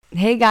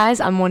Hey guys,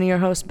 I'm one of your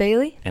hosts,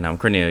 Bailey. And I'm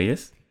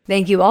Cornelius.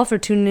 Thank you all for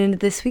tuning into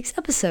this week's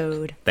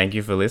episode. Thank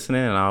you for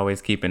listening and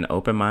always keep an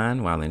open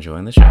mind while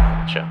enjoying the show.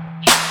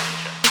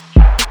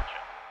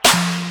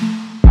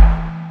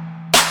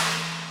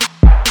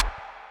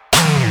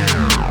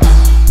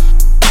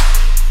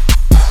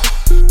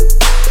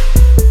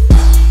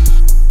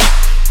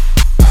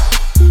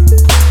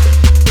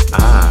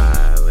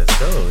 Let's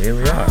go. Here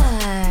we are. Hi.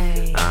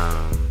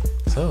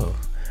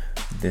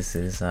 This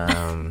is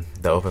the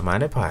Open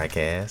Minded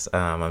Podcast.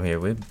 I'm here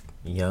with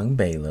Young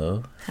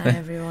Balo. Hi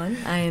everyone,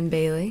 I am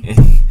Bailey.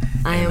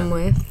 I am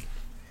with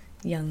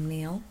Young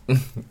Neil.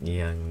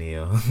 Young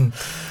Neil.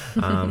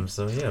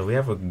 We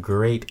have a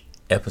great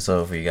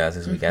episode for you guys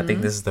this week. I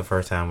think this is the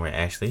first time we're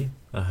actually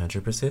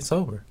 100%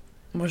 sober.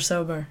 We're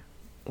sober.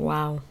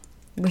 Wow.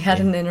 We had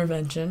an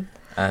intervention.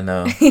 I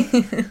know. I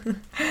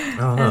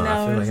don't know.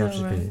 I feel like I've just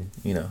sober.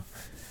 been,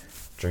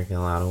 drinking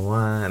a lot of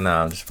wine. No,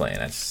 I'm just playing.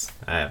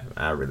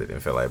 I really didn't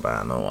feel like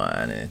buying no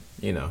wine, and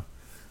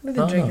We've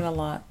been drinking a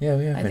lot. Yeah,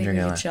 we have I been think we drinking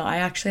a could lot. chill. I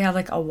actually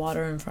have a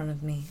water in front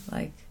of me.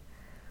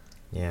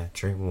 Yeah,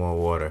 drink more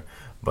water.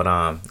 But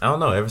I don't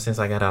know. Ever since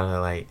I got out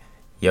of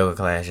yoga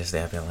class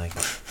yesterday, I've been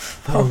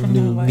whole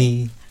new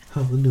me,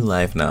 whole new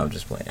life. No, I'm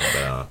just playing.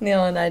 But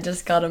Neil and I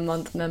just got a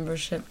month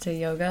membership to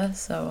yoga,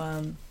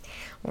 so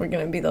we're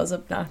gonna be those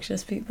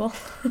obnoxious people.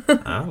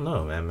 I don't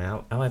know,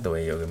 man. I like the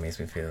way yoga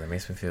makes me feel. It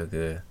makes me feel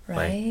good.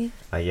 Right?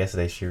 Like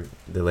yesterday,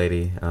 the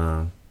lady,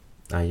 our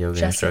yoga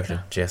Jessica.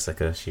 instructor,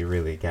 Jessica, she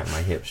really got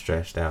my hips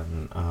stretched out,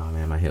 and oh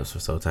man, my hips were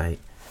so tight.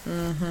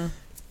 Mm-hmm.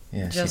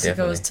 Yeah,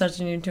 Jessica was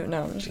touching you too.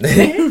 No, I'm just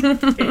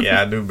kidding.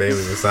 Yeah, I knew Bailey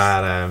was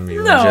side-eyeing me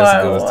when No, Jessica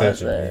I was wasn't.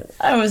 touching me.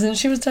 I wasn't.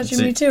 She was touching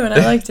me too, and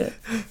I liked it.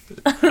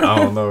 I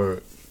don't know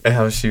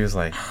how she was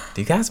like,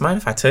 "Do you guys mind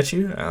if I touch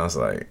you?" And I was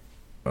like,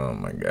 "Oh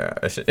my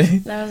gosh."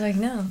 I was like,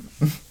 no,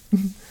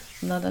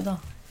 not at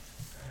all.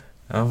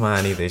 I don't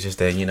mind either. It's just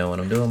that when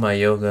I'm doing my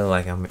yoga,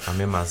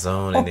 I'm in my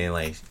zone, and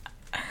then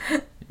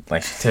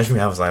she touched me,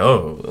 I was like,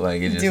 oh,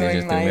 it just Doing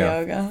threw my me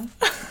off. yoga.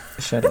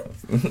 Shut up.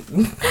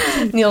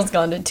 Neil's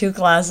gone to 2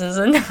 classes,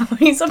 and now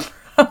he's a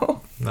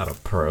pro. Not a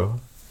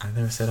pro. I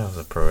never said I was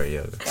a pro at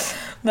yoga.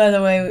 By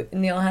the way,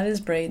 Neil had his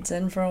braids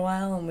in for a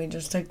while, and we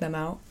just took them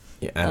out.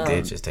 Yeah, I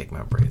did just take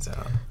my braids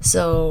out.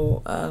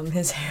 So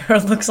his hair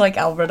looks like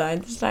Albert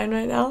Einstein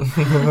right now.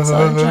 So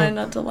I'm trying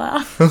not to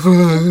laugh.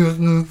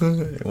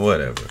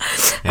 Whatever.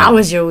 How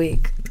was your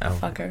week, Oh.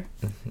 fucker?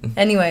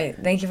 Anyway,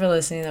 thank you for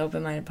listening to the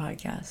Open Minded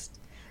Podcast.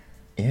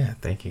 Yeah,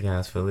 thank you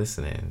guys for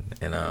listening.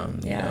 And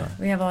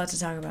We have a lot to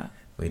talk about.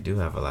 we do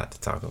have a lot to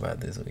talk about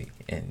this week.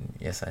 And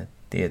yes, I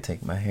did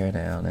take my hair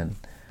down, and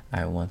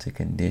I want to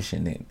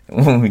condition it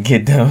when we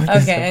get done with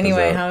this Okay,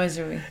 anyway, episode. how was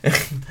your week?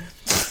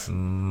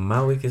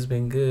 My week has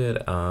been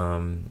good.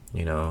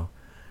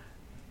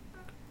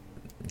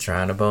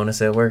 Trying a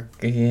bonus at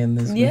work again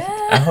this week.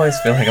 Yeah. I always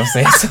feel like I'm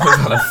saying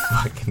something about a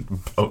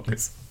fucking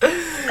bonus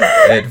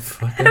at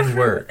fucking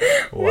work.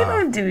 Wow. We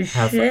don't do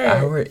Have shit.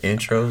 our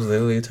intros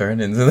literally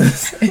turned into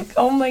this?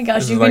 Oh my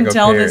gosh, This you is can like a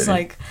tell this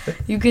parody.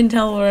 you can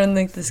tell we're in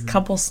this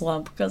couple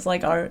slump because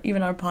our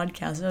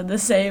podcasts are the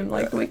same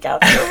week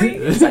after week.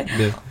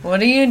 It's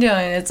what are you doing?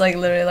 It's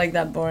literally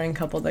that boring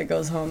couple that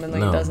goes home and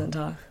No. doesn't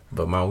talk.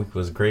 But my week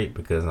was great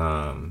because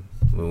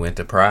we went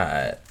to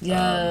Pride.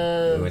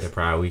 Yes. We went to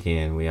Pride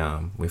weekend.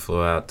 We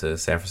flew out to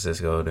San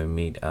Francisco to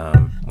meet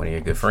one of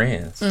your good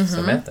friends,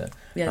 Samantha.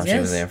 Yes, She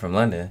was yes. there from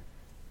London.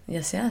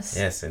 Yes.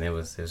 Yes, and it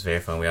was very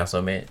fun. We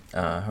also met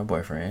her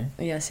boyfriend,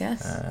 Yes.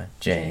 James.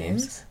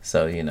 James.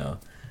 So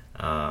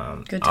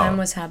Good time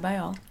was had by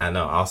all. I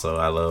know. Also,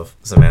 I love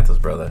Samantha's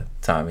brother,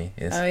 Tommy.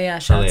 Oh yeah,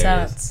 shouts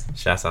hilarious. out.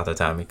 Shouts out to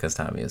Tommy because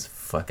Tommy is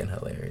fucking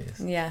hilarious.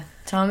 Yeah,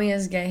 Tommy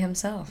is gay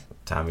himself.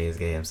 Tommy is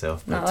gay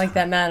himself. Not like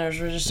that matters.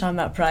 We're just talking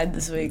about Pride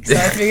this week, so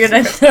I figured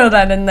I'd throw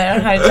that in there.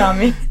 Hi,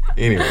 Tommy.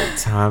 Anyway,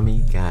 Tommy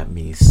got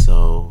me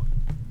so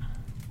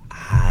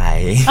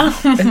high.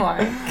 Oh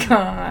my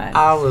god.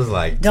 I was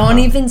like, Don't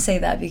Tommy. even say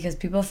that because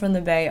people from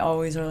the Bay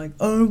always are like,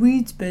 our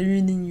weed's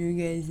better than your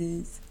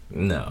guys's.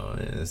 No,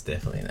 it's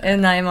definitely not.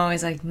 And I'm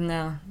always like,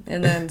 no.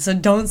 And then, so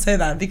don't say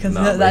that because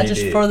No, but that he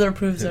just did. further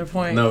proves their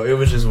point. No, it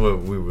was just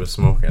what we were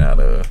smoking out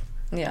of,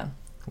 Yeah.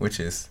 which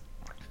is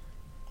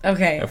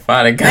Okay. a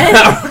fine guy.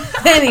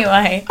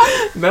 Anyway.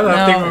 No,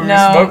 I think we were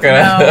no, smoking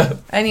out no.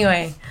 of.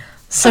 Anyway.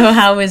 So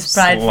how was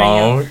Pride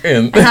for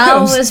And you?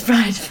 How was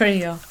Pride for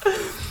you?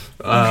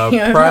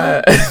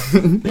 Pride?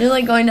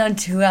 You're going down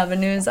 2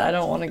 avenues. I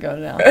don't want to go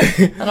down.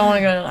 I don't want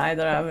to go down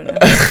either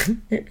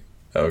avenue.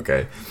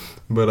 Okay.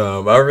 But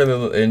I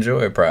really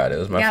enjoyed Pride. It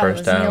was my Yeah, it first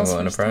was time Neil's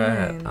going to first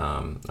Pride.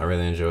 time. I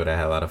really enjoyed it. I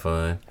had a lot of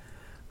fun.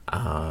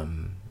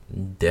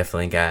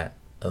 Definitely got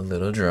a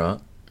little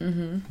drunk.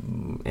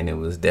 Mm-hmm. And it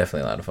was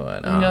definitely a lot of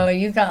fun. No,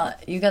 you got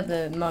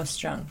the most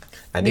drunk.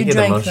 I did You get the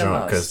drank most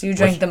drunk because you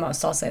drank the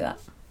most. I'll say that.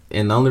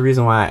 And the only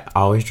reason why I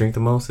always drink the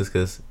most is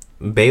because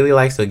Bailey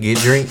likes to get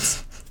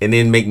drinks and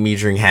then make me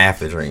drink half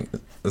the drink.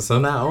 So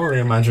not only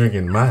am I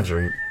drinking my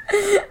drink,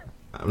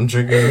 I'm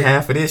drinking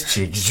half of this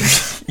chick's drink.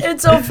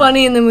 It's so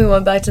funny, and then we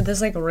went back to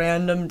this like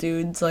random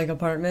dude's like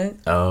apartment.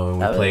 Oh,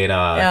 we played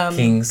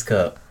King's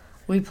Cup.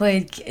 We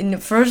played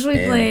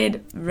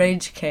played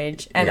Rage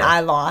Cage, and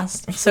I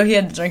lost, so he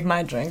had to drink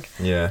my drink.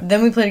 Yeah.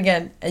 Then we played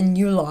again, and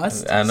you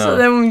lost. I know. So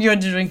then you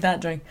had to drink that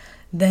drink.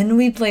 Then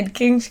we played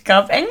King's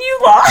Cup, and you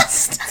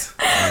lost.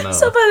 I know.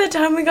 So by the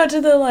time we got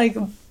to the like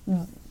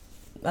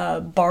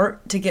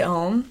BART to get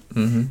home,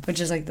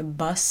 which is like the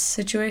bus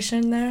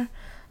situation there,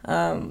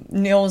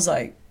 Neil was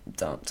like,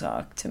 "Don't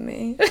talk to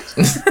me." I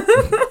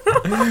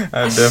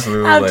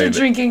definitely was after like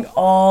drinking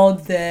all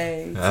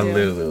day. I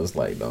literally was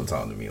like, "Don't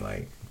talk to me."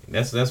 Like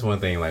that's one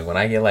thing. Like when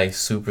I get like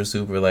super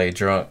like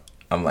drunk,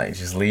 I'm like,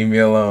 just leave me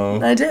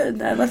alone. I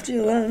did. I left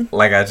you alone.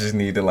 Like I just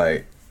need to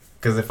like,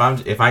 cause if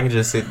I can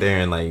just sit there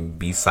and like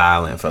be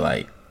silent for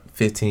like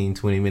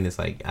 15-20 minutes,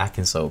 like I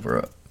can sober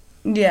up.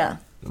 Yeah.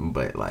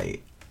 But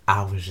like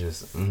I was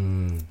just.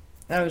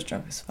 I was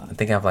drunk as fuck. I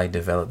think I've like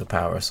developed the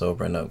power of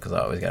sobering up because I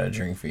always got a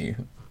drink for you.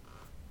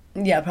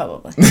 Yeah,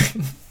 probably.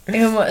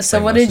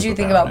 So what did you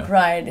think about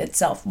Pride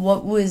itself?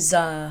 What was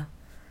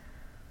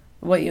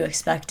what you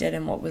expected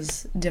and what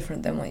was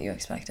different than what you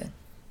expected?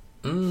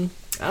 I don't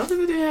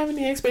really didn't have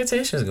any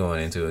expectations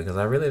going into it because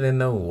I really didn't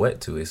know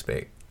what to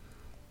expect.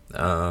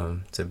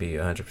 To be 100%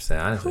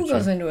 honest with you. Who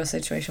goes into a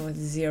situation with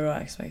zero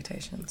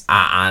expectations?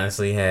 I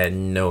honestly had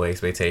no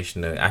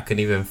expectation. I couldn't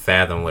even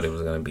fathom what it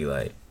was going to be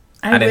like.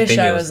 I wish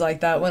I was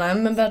like that. When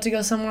I'm about to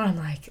go somewhere, I'm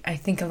like, I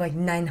think of like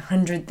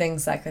 900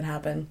 things that could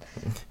happen.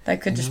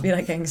 That could just be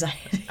like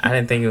anxiety. I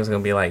didn't think it was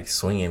going to be like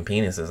swinging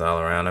penises all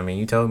around. I mean,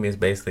 you told me it's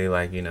basically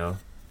like,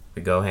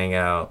 we go hang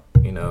out,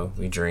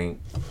 we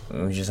drink,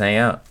 and we just hang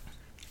out.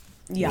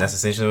 Yeah. And that's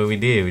essentially what we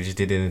did. We just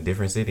did it in a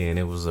different city, and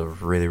it was a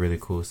really, really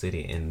cool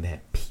city. And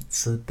that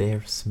pizza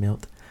there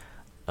smelled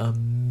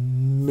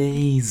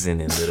amazing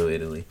in Little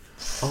Italy.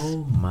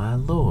 Oh, my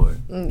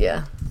Lord.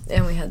 Yeah.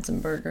 And we had some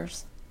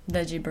burgers.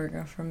 Veggie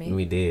burger for me.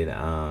 We did.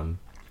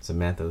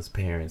 Samantha's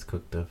parents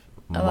cooked a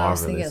marvelous. I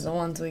was thinking the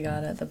ones we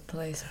got at the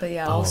place, but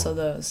yeah, also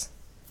those.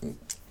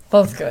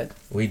 Both good.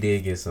 We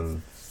did get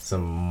some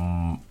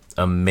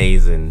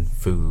amazing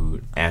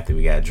food after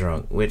we got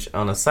drunk. Which,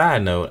 on a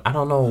side note, I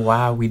don't know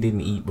why we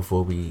didn't eat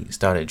before we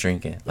started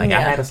drinking. Like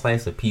I had a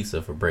slice of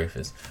pizza for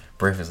breakfast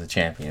of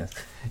champions,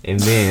 and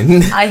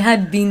then I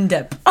had bean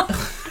dip.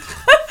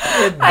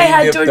 I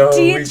had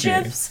tortilla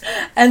chips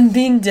and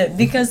bean dip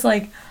because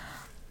like.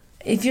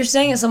 If you're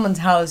staying at someone's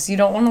house, you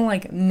don't want to,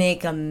 like,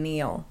 make a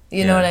meal.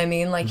 You know what I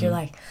mean? Like, you're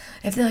like,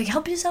 if they're like,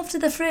 help yourself to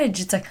the fridge,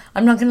 it's like,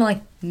 I'm not going to,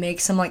 like, make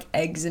some, like,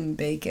 eggs and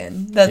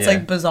bacon. That's,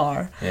 like,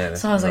 bizarre. Yeah,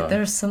 so I was like,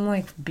 there's some,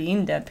 like,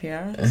 bean dip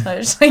here. So I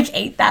just, like,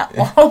 ate that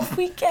all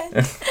weekend.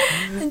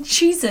 And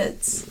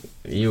Cheez-Its.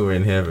 You were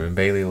in heaven.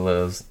 Bailey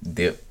loves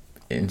dip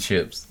and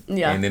chips.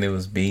 Yeah. And then it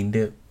was bean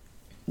dip.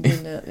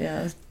 Bean dip,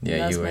 yeah.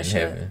 Yeah, you were in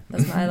heaven.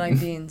 I like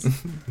beans.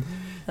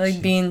 I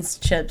like beans,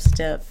 chips,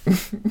 dip.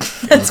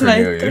 That's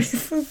my 3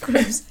 food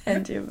groups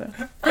and you.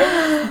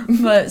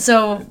 But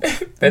so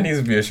that needs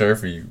to be a shirt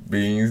for you.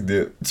 Beans,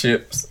 dip,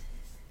 chips.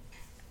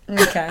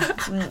 Okay.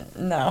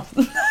 No.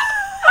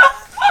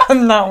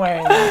 I'm not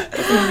wearing that.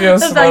 This is your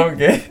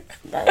slogan.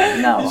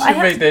 No. You should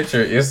make that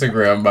your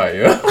Instagram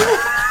bio.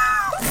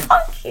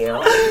 Fuck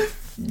you.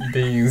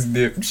 Beans,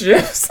 dip,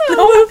 chips.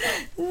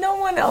 No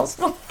one else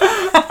will.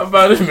 I'm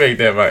about to make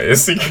that my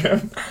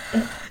Instagram.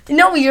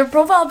 No, your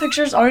profile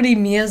picture is already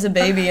me as a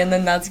baby, and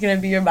then that's gonna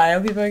be your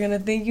bio. People are gonna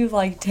think you've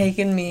like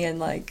taken me and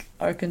like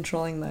are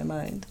controlling my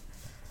mind,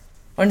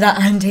 or that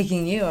I'm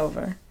taking you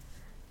over.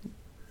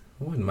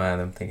 I wouldn't mind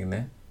them thinking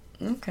that.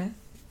 Okay,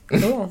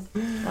 cool.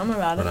 I'm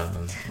about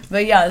it.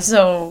 But yeah,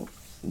 so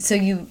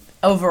you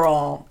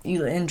overall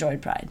you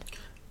enjoyed Pride.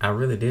 I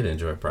really did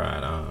enjoy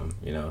Pride. I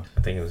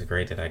think it was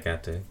great that I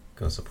got to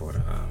go support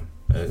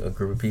a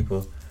group of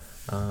people.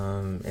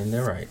 In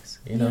their rights,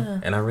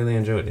 and I really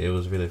enjoyed it. It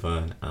was really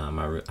fun.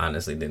 I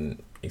honestly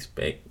didn't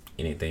expect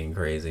anything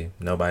crazy.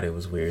 Nobody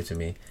was weird to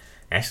me.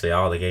 Actually,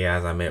 all the gay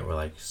guys I met were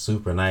like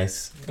super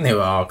nice. They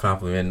were all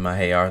complimenting my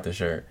Hey Arthur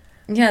shirt.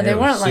 Yeah, they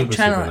weren't like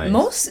trying to. Nice.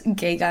 Most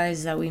gay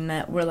guys that we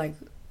met were like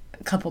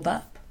coupled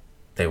up.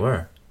 They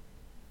were.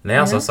 And they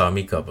also saw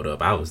me coupled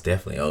up. I was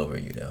definitely over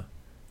you though.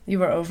 You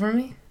were over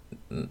me?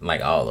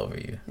 Like all over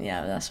you.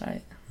 Yeah, that's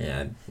right.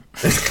 Yeah.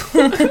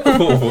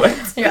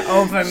 What? You're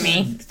over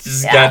me.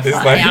 Just got this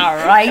like.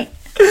 Yeah, right.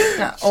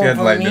 She had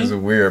like me. This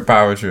weird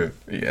power trip.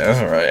 Yeah,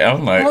 that's right.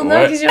 I'm like, well,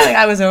 no, because you're like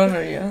I was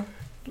over you.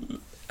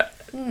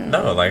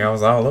 No, like I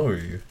was all over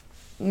you.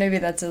 Maybe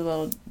that's a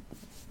little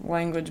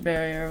language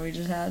barrier we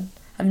just had.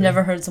 I've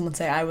never heard someone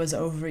say I was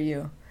over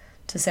you,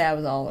 to say I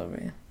was all over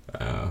you.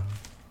 Oh.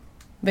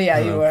 But yeah,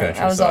 you were.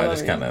 I was all over you. I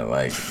just kind of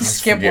like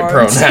skip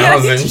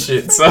pronouns and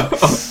shit. So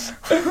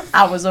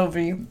I was over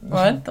you.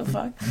 What the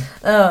fuck?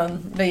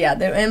 But yeah,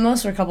 and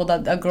most were coupled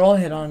up. A girl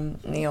hit on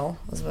Neil.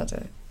 Was about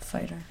to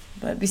fight her.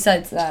 But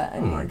besides that,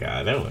 oh my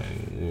god, that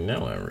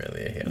one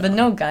really a hit. But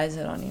no guys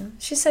hit on you.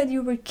 She said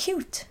you were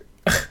cute.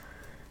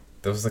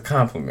 That was a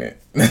compliment.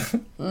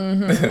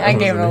 I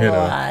gave her a little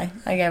eye.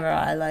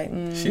 Like.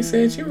 She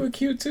said you were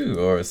cute too,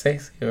 or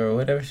sexy, or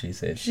whatever she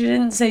said. She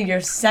didn't say you're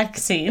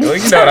sexy. Well,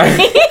 you know what I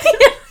mean.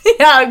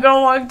 Yeah, a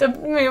girl walked up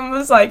to me and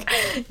was like,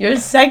 "You're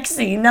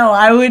sexy." No,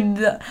 I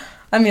would.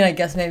 I mean, I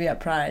guess maybe at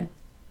Pride.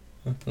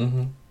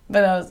 Mm-hmm.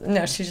 But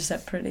she just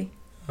said pretty.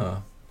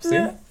 Oh, see?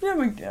 Yeah, no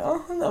big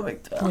deal. No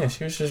big deal. Yeah,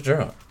 she was just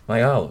drunk,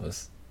 like all of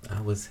us. I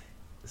was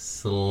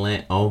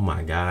slant. Oh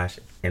my gosh!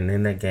 And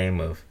then that game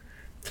of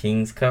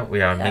King's Cup,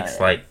 where y'all mixed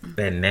like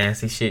that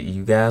nasty shit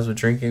you guys were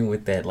drinking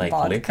with that like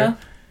vodka? Liquor.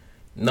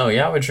 No,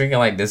 y'all were drinking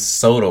like this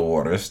soda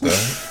water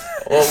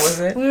stuff. What was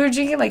it? We were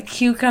drinking like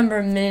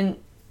cucumber mint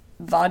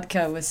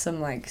vodka with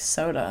some like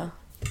soda.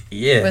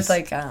 Yes. With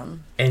like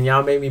And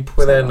y'all made me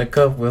pour that in the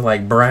cup with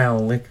like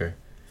brown liquor.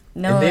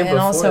 No, and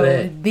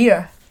also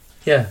beer.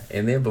 Yeah,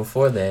 and then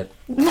before that,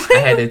 I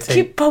had to take.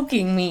 Keep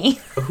poking me.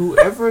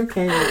 Whoever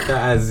came with the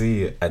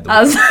idea.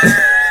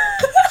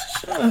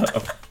 Shut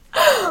up.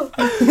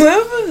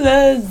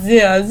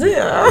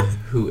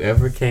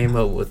 Whoever came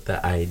up with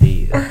the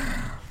idea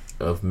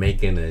of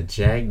making a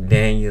Jack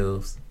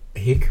Daniel's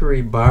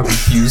hickory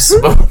barbecue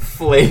smoke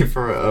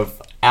flavor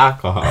of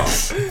alcohol,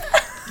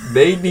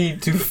 they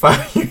need to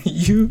fire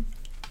you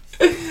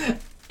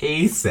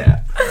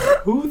ASAP.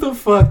 Who the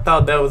fuck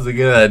thought that was a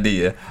good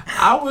idea?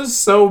 I was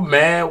so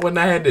mad when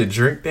I had to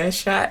drink that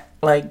shot.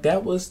 Like,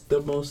 that was the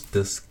most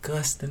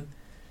disgusting.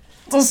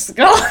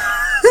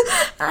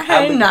 I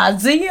had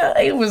nausea.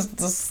 It was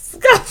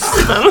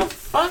disgusting.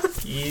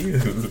 Fuck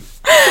you.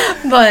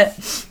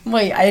 But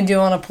wait, I do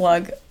want to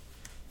plug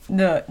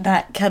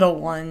that Kettle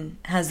One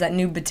has that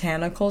new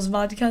Botanicals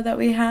vodka that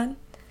we had,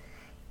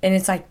 and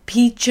it's like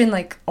peach and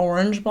like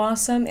orange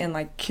blossom and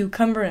like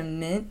cucumber and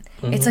mint.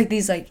 Mm-hmm. It's like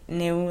these like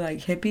new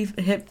like hip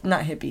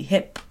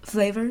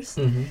flavors,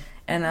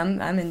 and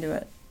I'm into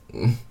it.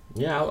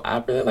 Yeah,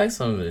 I really like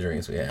some of the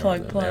drinks we had.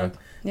 Plug.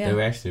 Yeah. They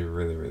were actually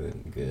really, really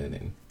good,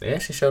 and they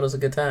actually showed us a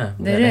good time.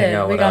 They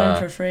did. We got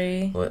them for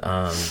free. With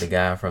the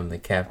guy from the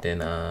Captain.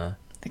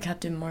 The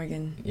Captain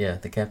Morgan. Yeah,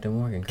 the Captain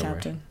Morgan commercial.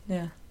 Captain.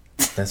 Yeah.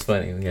 That's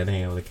funny. We got to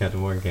hang out with the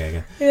Captain Morgan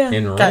guy. Yeah.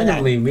 And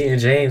randomly, me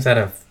and James had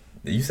a.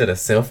 You said a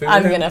selfie.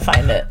 I'm gonna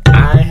find it.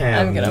 I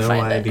have no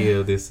idea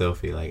of this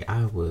selfie. Like,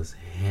 I was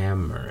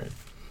hammered.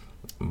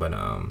 But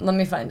let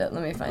me find it.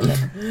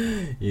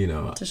 You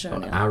know, to show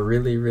you. I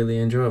really, really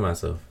enjoy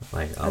myself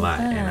like a lot,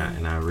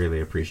 and I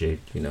really appreciate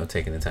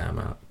taking the time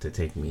out to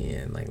take me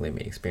in, like let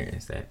me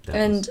experience that.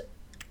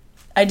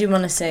 I do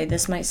want to say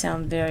this might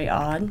sound very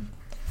odd,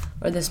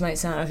 or this might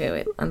sound okay.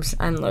 Wait,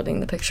 I'm loading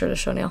the picture to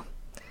show Neil.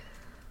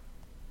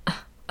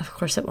 Of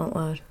course it won't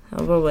load.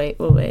 Oh, we'll wait.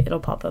 It'll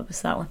pop up.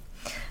 It's that one.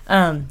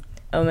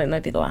 It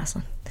might be the last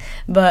one,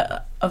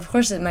 but of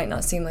course it might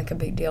not seem like a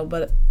big deal,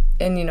 but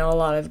a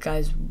lot of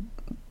guys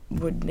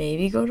would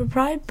maybe go to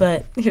Pride,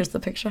 but here's the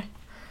picture.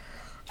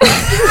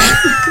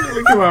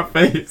 Look at my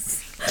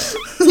face.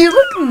 You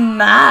look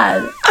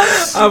mad.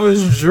 I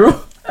was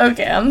drunk.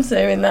 Okay, I'm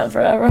saving that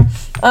forever.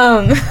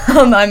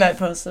 I might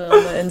post it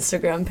on the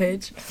Instagram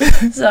page,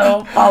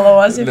 so follow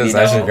us if you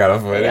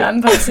don't. Yeah,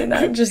 I'm posting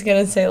that. I'm just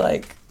gonna say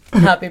like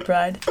Happy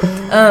Pride.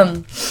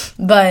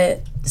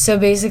 But so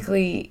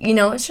basically,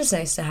 it's just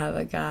nice to have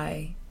a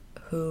guy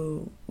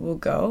who will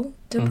go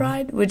to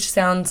Pride, which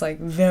sounds like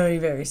very,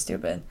 very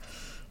stupid.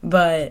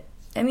 But,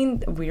 I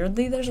mean,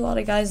 weirdly, there's a lot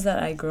of guys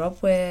that I grew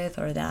up with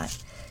or that,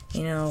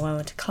 I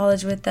went to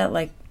college with that,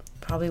 like,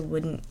 probably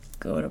wouldn't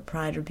go to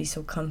Pride or be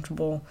so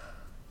comfortable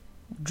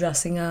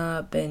dressing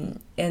up. And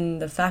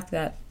the fact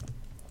that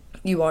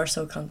you are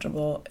so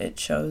comfortable, it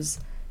shows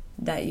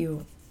that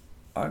you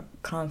are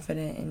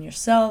confident in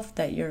yourself,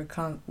 that you're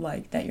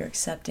that you're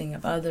accepting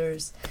of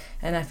others.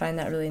 And I find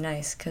that really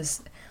nice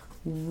because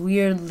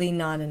weirdly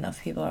not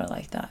enough people are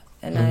like that.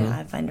 And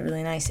I find it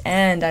really nice.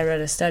 And I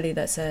read a study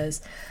that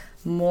says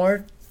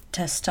more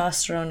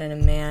testosterone in a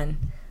man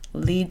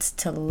leads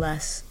to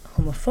less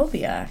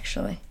homophobia,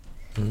 actually.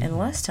 And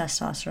less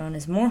testosterone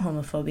is more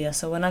homophobia.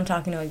 So when I'm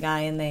talking to a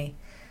guy and they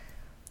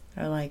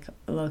are, like,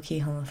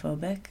 low-key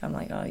homophobic, I'm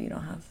like, oh, you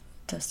don't have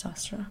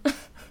testosterone.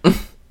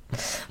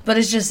 But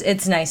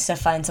it's nice to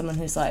find someone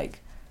who's like,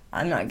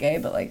 I'm not gay,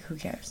 but, like, who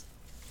cares?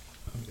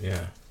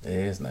 Yeah, it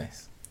is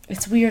nice.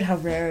 It's weird how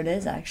rare it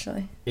is,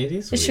 actually. It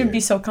is. It should be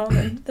so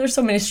common. There's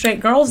so many straight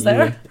girls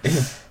there.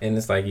 Yeah. And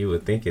it's like you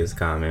would think it's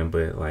common,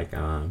 but like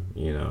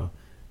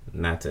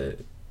not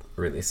to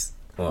really.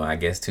 Well, I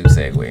guess to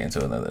segue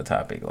into another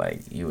topic,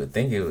 like you would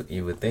think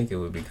it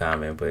would be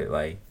common, but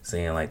like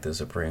seeing like the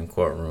Supreme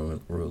Court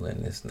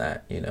ruling, it's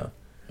not.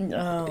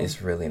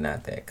 It's really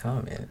not that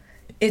common.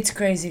 It's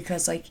crazy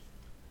because like.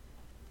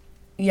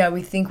 Yeah,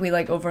 we think we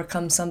like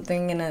overcome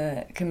something in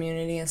a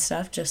community and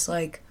stuff, just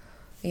like.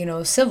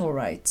 Civil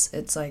rights.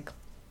 It's like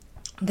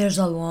there's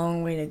a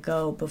long way to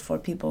go before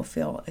people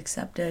feel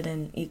accepted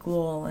and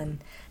equal and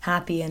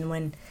happy. And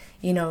when,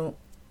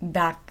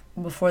 back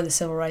before the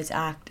Civil Rights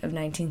Act of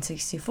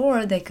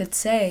 1964, they could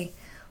say,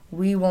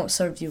 we won't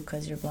serve you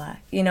because you're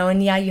black.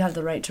 And yeah, you have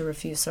the right to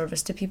refuse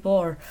service to people,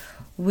 or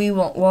we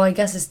won't. Well, I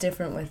guess it's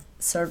different with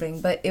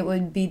serving, but it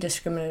would be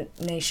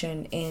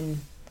discrimination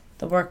in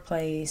the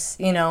workplace,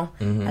 you know,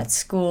 at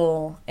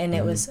school, and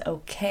it was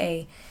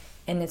okay.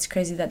 And it's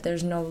crazy that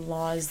there's no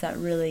laws that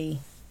really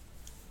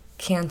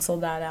cancel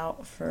that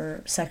out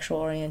for sexual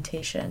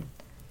orientation.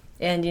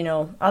 And, you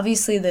know,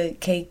 obviously the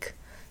cake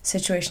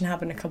situation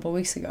happened a couple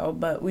weeks ago,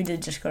 but we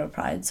did just go to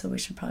Pride, so we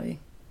should probably,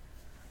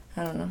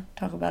 I don't know,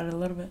 talk about it a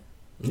little bit.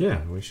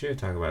 Yeah, we should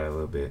talk about it a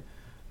little bit.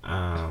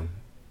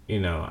 You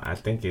know, I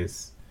think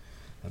it's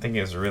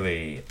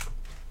really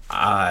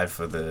odd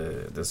for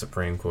the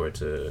Supreme Court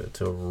to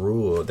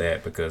rule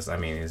that, because I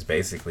mean it's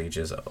basically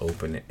just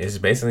openly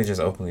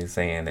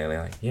saying that,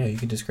 like, yeah, you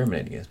can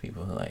discriminate against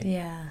people, like,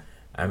 yeah,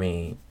 I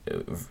mean,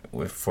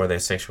 for their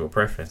sexual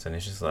preference, and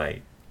it's just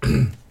like,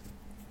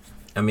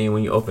 I mean,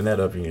 when you open that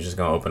up, you're just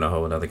gonna open a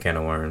whole other can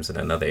of worms in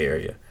another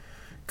area,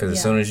 because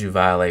as soon as you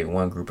violate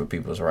one group of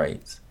people's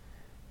rights,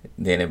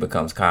 then it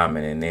becomes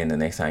common, and then the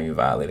next time you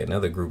violate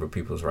another group of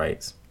people's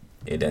rights,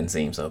 it doesn't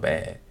seem so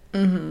bad.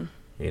 You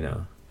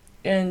know.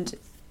 And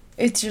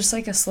it's just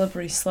like a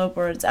slippery slope,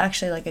 or it's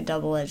actually like a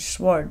double-edged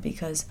sword,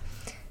 because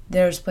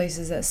there's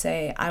places that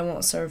say, I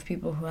won't serve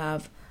people who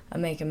have a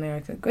Make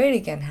America Great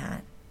Again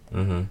hat.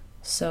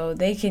 So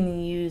they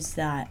can use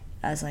that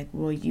as like,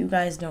 well, you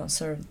guys don't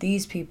serve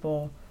these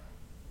people.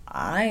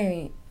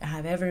 I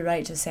have every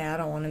right to say I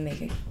don't want to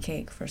make a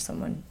cake for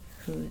someone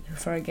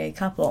for a gay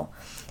couple.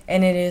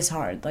 And it is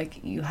hard.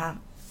 Like,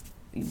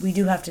 we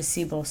do have to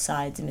see both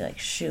sides and be like,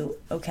 shoot,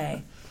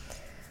 okay.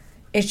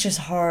 It's just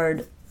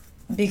hard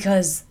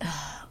because,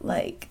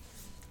 like,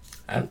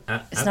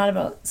 it's not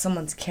about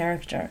someone's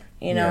character,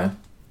 you know?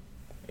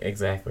 Yeah,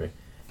 exactly.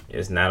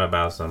 It's not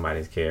about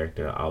somebody's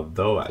character,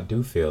 although I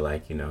do feel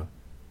like, you know,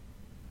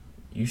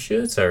 you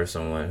should serve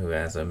someone who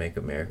has a Make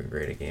America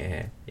Great Again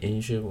hat. And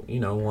you should, you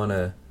know, want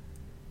to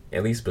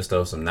at least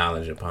bestow some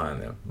knowledge upon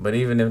them. But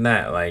even if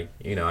not, like,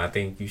 you know, I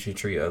think you should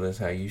treat others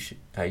how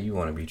you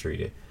want to be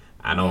treated.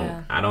 I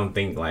don't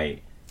think,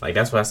 like,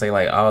 that's why I say,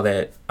 like, all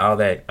that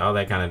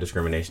kind of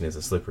discrimination is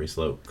a slippery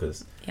slope,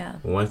 because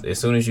as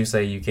soon as you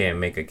say you can't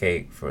make a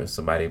cake for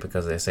somebody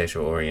because of their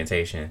sexual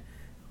orientation,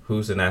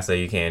 who's to not say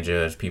you can't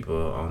judge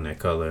people on their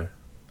color?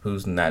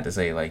 Who's not to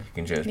say, like, you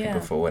can judge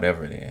people for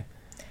whatever they're?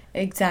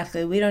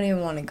 Exactly. We don't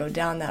even want to go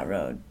down that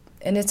road.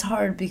 And it's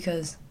hard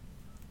because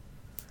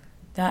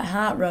that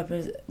hat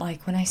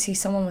like, when I see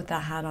someone with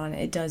that hat on,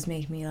 it does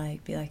make me,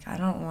 like, be like, I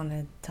don't want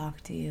to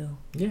talk to you.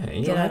 Yeah, and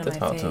you don't have to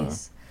talk to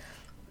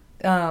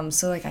them.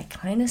 So, like, I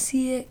kind of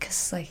see it,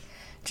 because, like,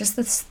 just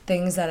the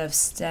things that have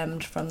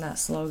stemmed from that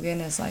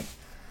slogan is, like,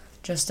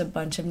 just a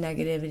bunch of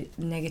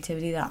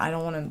negativity that I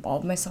don't want to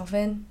involve myself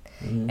in.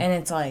 And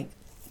it's, like,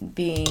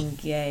 being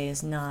gay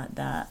is not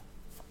that,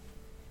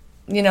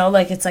 you know,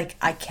 like, it's, like,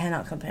 I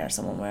cannot compare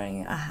someone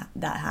wearing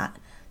that hat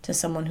to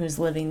someone who's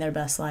living their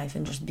best life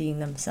and just being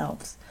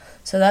themselves.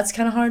 So that's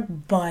kind of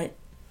hard, but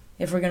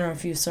if we're going to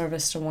refuse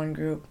service to one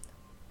group,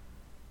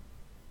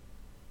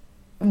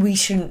 I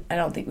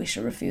don't think we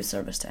should refuse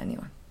service to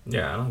anyone.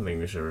 Yeah, I don't think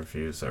we should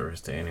refuse service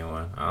to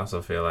anyone. I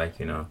also feel like,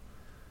 you know,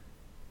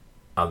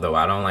 although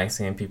I don't like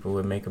seeing people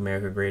with Make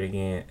America Great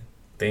Again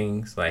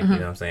things, like, you know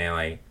what I'm saying,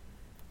 like,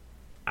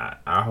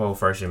 our whole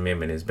First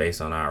Amendment is based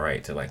on our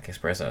right to, like,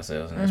 express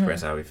ourselves and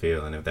express how we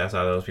feel. And if that's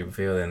how those people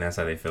feel, then that's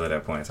how they feel at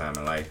that point in time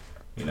in life.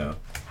 You know,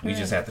 we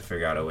just have to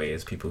figure out a way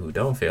as people who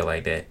don't feel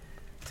like that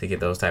to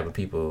get those type of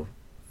people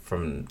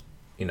from,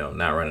 you know,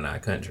 not running our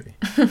country.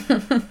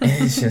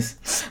 It's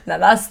just... Now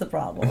that's the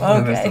problem.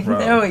 Okay, that's the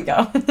problem. There we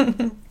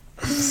go.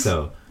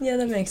 So... Yeah,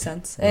 that makes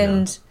sense.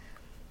 And,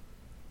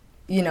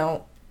 you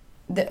know,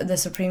 the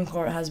Supreme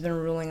Court has been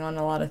ruling on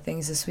a lot of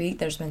things this week.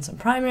 There's been some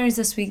primaries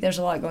this week. There's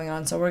a lot going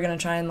on. So we're going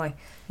to try and, like,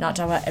 not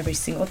talk about every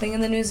single thing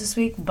in the news this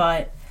week,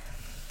 but...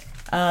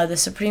 the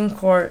Supreme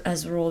Court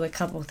has ruled a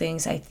couple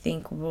things. I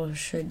think we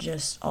should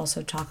just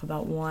also talk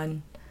about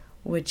one,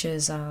 which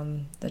is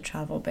the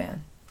travel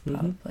ban,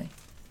 probably.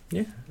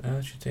 Yeah,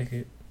 I should take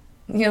it.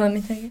 Yeah, let me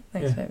take it?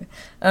 Thanks, baby.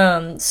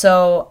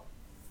 So,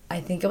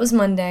 I think it was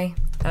Monday,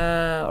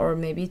 or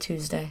maybe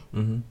Tuesday.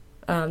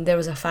 There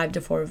was a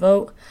 5-4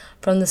 vote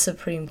from the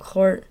Supreme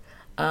Court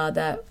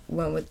that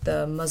went with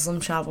the Muslim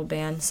travel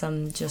ban.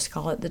 Some just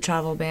call it the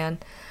travel ban.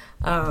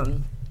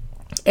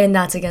 And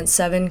that's against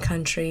 7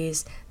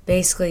 countries,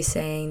 basically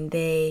saying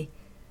they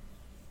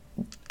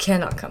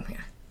cannot come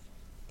here.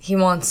 He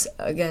wants,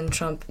 again,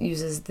 Trump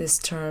uses this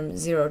term,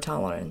 zero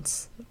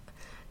tolerance,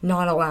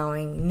 not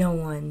allowing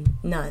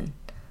none.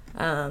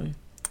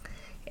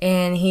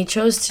 And he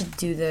chose to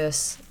do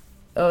this.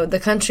 The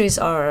countries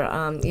are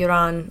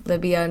Iran,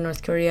 Libya,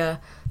 North Korea,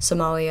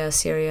 Somalia,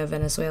 Syria,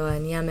 Venezuela,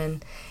 and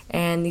Yemen.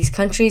 And these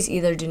countries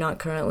either do not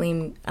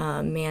currently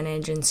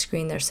manage and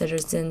screen their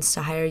citizens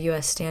to higher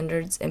U.S.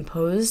 standards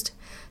imposed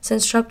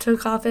since Trump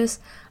took office.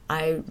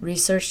 I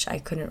researched. I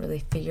couldn't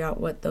really figure out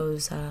what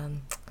those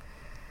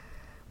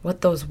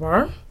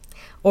were.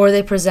 Or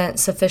they present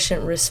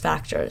sufficient risk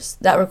factors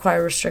that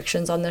require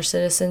restrictions on their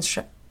citizens'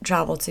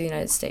 travel to the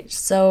United States.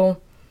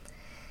 So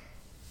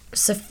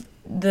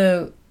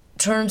the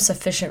term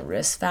sufficient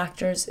risk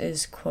factors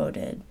is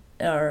quoted.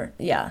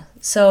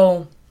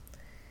 So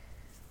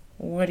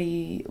What do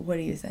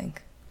you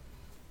think?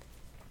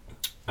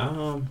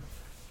 I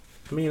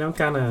mean, I'm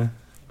kind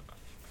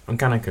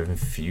of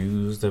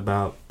confused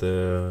about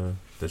the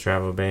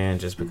travel ban,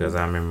 just because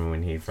I remember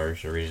when he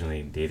first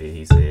originally did it,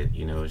 he said,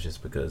 it's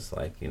just because,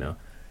 like,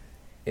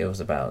 it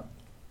was about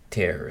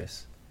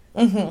terrorists.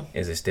 Mm-hmm.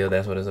 Is it still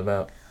that's what it's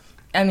about?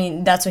 I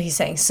mean, that's what he's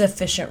saying.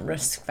 Sufficient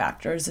risk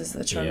factors is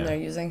the term they're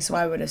using. So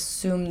I would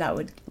assume that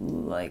would,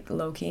 like,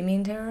 low-key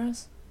mean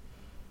terrorists.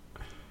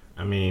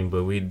 I mean,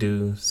 but we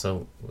do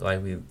so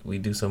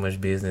much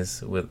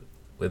business with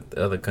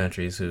other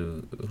countries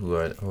who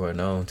are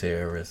known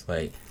terrorists.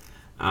 Like,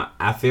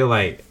 I feel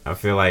like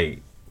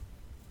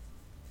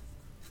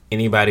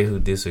anybody who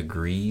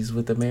disagrees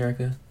with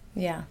America,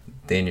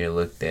 then you're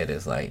looked at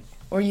as like,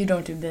 or you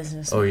don't do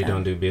business. Or you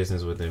don't do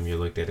business with them. You're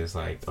looked at as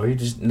like, or you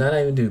just not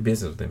even do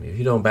business with them. If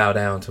you don't bow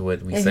down to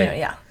what we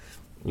say,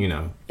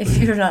 if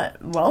you're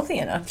not wealthy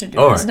enough to do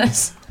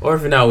business, or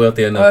if you're not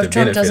wealthy enough to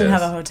benefit us. Or if Trump doesn't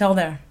have a hotel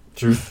there.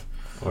 True.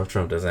 Or if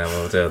Trump doesn't have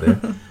a hotel there.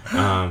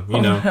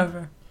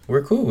 Whatever.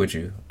 We're cool with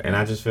you. And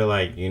I just feel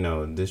like,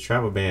 this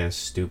travel ban is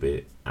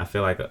stupid. I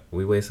feel like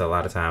we waste a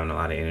lot of time and a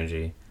lot of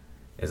energy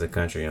as a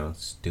country on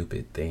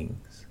stupid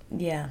things.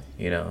 Yeah.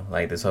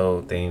 Like this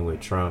whole thing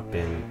with Trump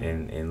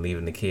and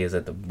leaving the kids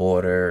at the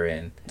border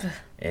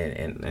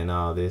and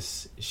all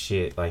this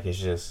shit. Like,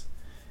 it's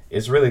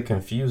really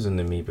confusing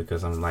to me,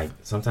 because I'm like,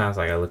 sometimes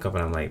like I look up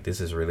and I'm like,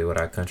 this is really what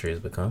our country has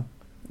become?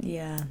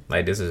 Yeah.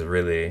 Like, this is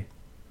really...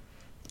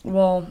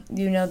 Well,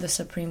 the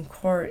Supreme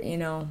Court,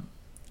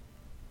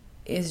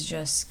 is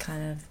just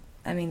kind of...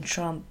 I mean,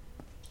 Trump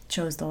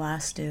chose the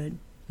last dude.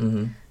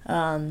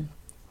 Mm-hmm.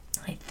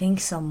 I think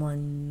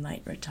someone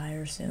might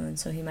retire soon,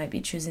 so he might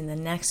be choosing the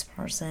next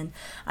person.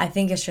 I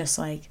think it's just,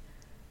 like,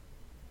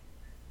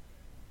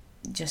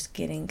 just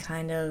getting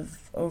kind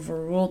of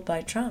overruled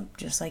by Trump,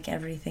 just like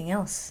everything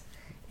else.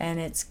 And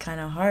it's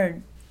kind of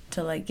hard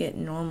to, like, get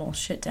normal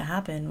shit to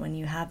happen when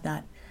you have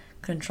that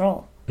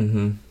control.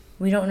 Mm-hmm.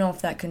 We don't know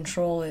if that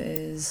control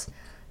is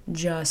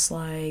just,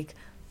 like,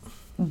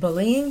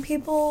 bullying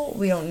people.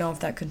 We don't know if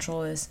that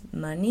control is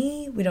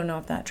money. We don't know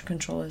if that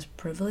control is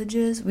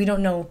privileges. We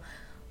don't know.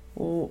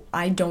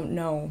 I don't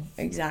know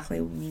exactly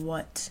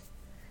what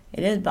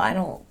it is, but I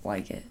don't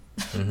like it.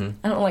 Mm-hmm.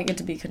 I don't like it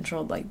to be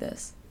controlled like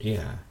this.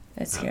 Yeah.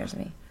 It scares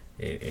me.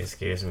 It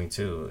scares me,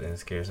 too. And it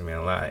scares me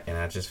a lot. And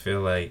I just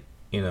feel like,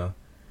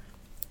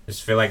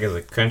 just feel like as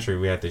a country,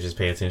 we have to just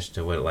pay attention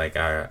to what, like,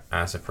 our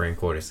Supreme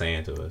Court is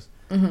saying to us.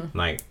 Mm-hmm.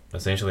 Like,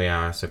 essentially,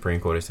 our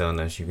Supreme Court is telling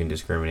us you can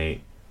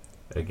discriminate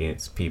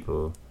against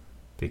people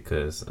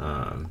because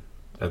of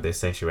their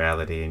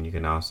sexuality, and you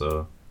can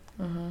also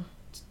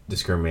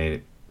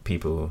discriminate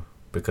people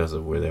because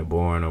of where they're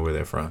born or where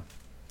they're from.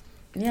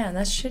 Yeah, and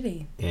that's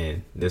shitty.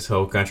 And this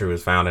whole country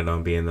was founded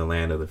on being the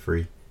land of the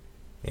free,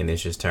 and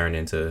it's just turned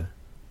into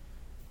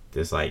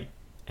this, like,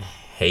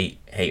 hate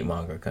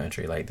monger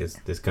country, like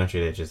this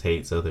country that just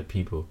hates other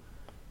people.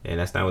 And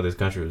that's not what this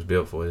country was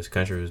built for. This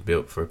country was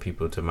built for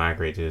people to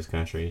migrate to this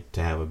country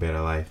to have a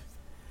better life.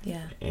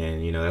 Yeah.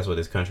 And, that's what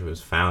this country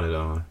was founded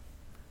on.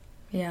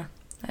 Yeah,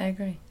 I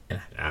agree. And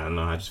I don't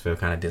know, I just feel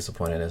kind of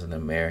disappointed as an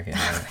American.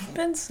 I've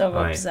been so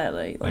upset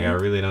lately. Like, I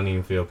really don't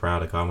even feel proud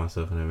to call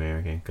myself an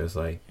American, because,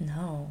 like...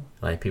 No.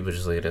 Like, people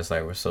just look at us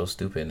like we're so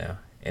stupid now.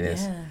 And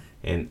it's...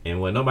 And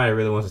what nobody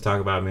really wants to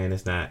talk about, man,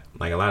 it's not...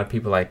 Like, a lot of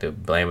people like to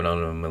blame it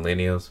on the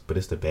millennials, but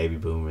it's the baby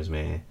boomers,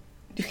 man.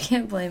 You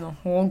can't blame a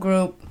whole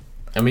group.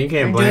 I mean, you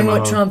can't blame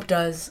what Trump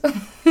does. I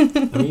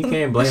mean, you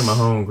can't blame a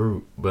home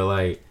group, but,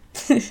 like,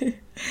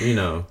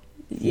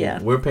 yeah,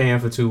 we're paying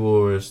for 2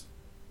 wars.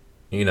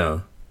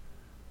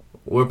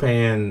 We're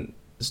paying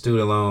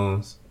student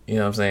loans. You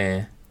know what I'm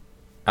saying?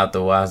 Out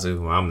the wazoo.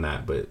 Well, I'm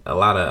not, but a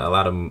lot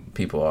of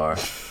people are.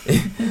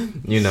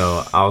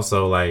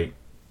 Also, like,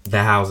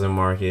 the housing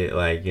market,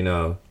 like,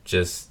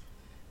 just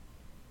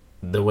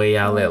the way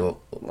y'all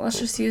let's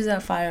just use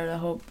that fire to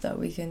hope that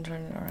we can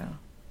turn it around.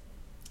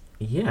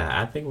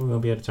 Yeah, I think we're going to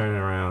be able to turn it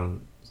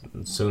around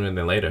sooner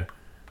than later.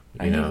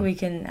 I think we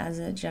can, as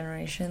a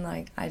generation.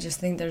 Like, I just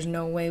think there's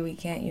no way we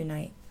can't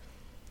unite.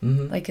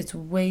 Mm-hmm. Like, it's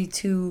way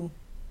too...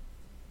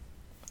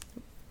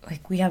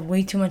 Like, we have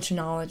way too much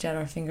knowledge at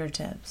our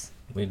fingertips.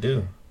 We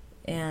do.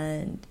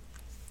 And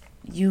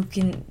you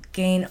can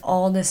gain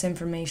all this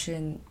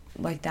information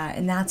like that.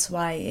 And that's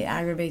why it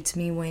aggravates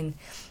me when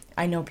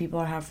I know people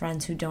or have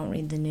friends who don't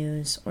read the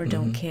news or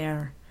don't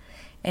care.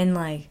 And,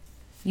 like...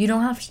 You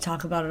don't have to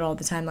talk about it all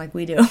the time like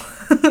we do.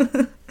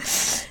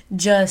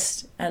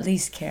 Just at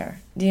least care.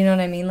 Do you know what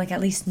I mean? Like,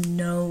 at least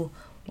know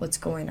what's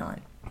going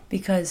on.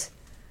 Because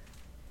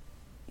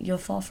you'll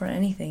fall for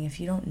anything if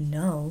you don't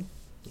know.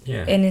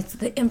 Yeah. And it's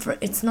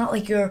it's not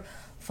like you're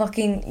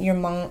fucking your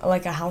mom,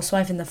 like a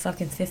housewife in the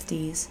fucking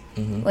 50s.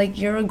 Mm-hmm. Like,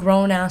 you're a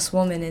grown-ass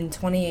woman in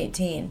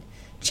 2018.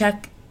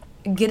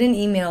 Get an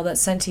email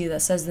that's sent to you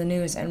that says the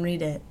news and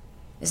read it.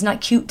 It's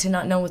not cute to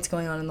not know what's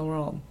going on in the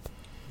world.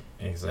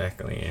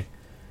 Exactly.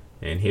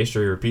 And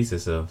history repeats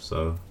itself,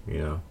 so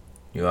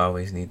you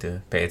always need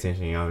to pay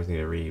attention. You always need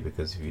to read,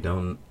 because if you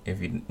don't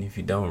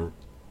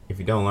if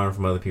you don't learn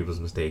from other people's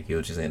mistake,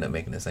 you'll just end up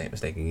making the same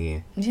mistake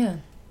again. Yeah.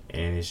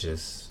 And it's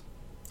just,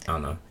 I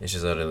don't know. It's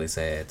just utterly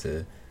sad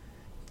to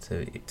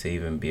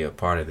even be a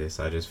part of this.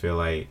 I just feel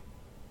like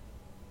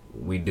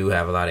we do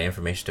have a lot of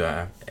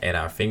information at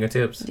our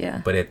fingertips.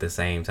 Yeah. But at the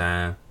same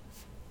time,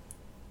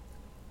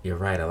 you're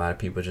right. A lot of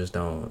people just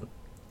don't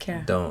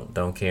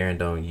care and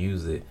don't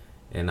use it.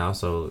 And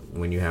also,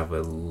 when you have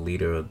a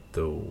leader of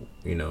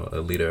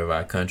a leader of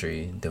our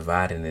country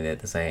dividing it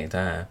at the same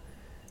time,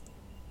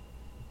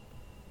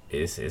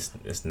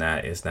 it's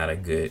not a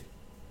good.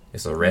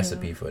 It's a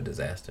recipe for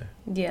disaster.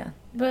 Yeah,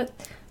 but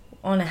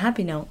on a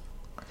happy note,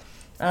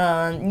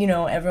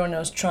 everyone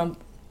knows Trump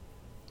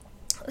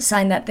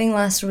signed that thing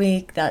last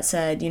week that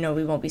said,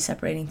 we won't be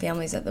separating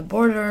families at the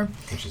border.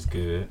 Which is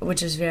good.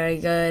 Which is very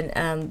good.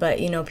 But,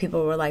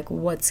 people were like,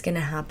 what's going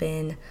to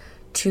happen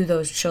to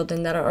those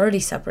children that are already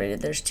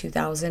separated? There's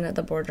 2,000 at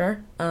the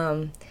border.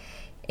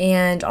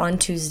 And on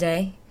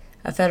Tuesday,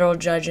 a federal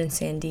judge in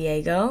San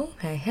Diego,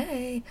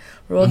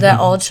 ruled that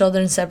all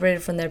children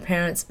separated from their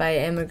parents by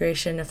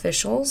immigration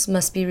officials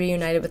must be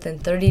reunited within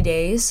 30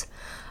 days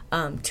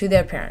to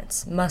their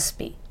parents. Must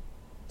be.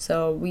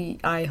 So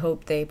I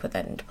hope they put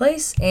that into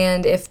place.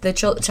 And if the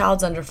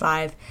child's under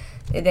 5,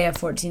 they have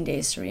 14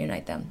 days to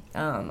reunite them.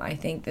 I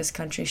think this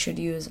country should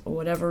use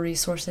whatever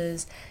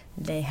resources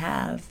they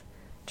have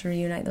to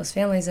reunite those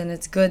families. And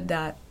it's good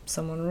that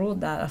someone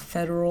ruled that, a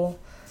federal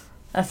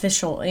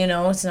official.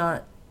 It's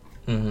not...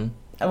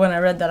 Mm-hmm. When I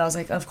read that, I was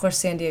like, of course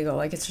San Diego,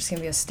 it's just going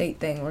to be a state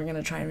thing. We're going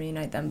to try and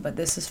reunite them. But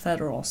this is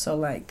federal,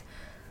 so,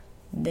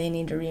 they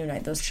need to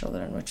reunite those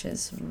children, which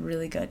is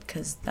really good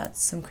because that's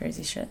some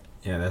crazy shit.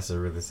 Yeah, that's a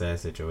really sad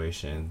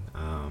situation.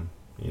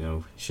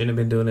 Shouldn't have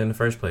been doing it in the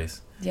first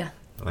place. Yeah.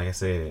 Like I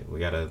said, we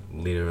got a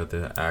leader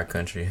of our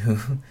country who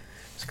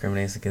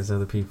discriminates against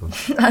other people.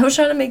 I was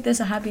trying to make this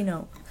a happy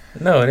note.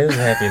 No, it is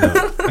a happy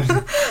note.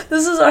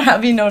 This is our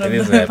happy note of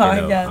the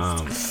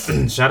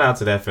podcast. Shout out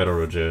to that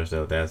federal judge,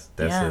 though. That's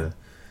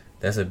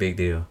a big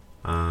deal.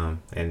 And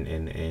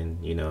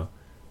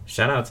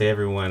shout out to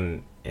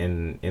everyone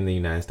in the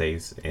United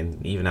States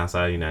and even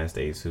outside the United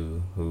States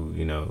who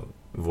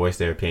voiced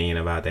their opinion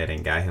about that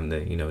and got him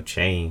to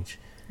change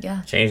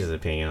his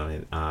opinion on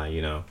it.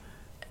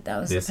 That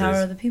was the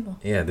power of the people.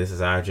 Yeah, this is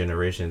our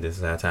generation. This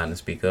is our time to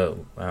speak up.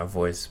 Our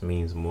voice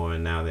means more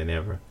now than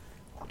ever.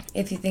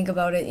 If you think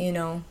about it,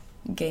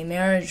 gay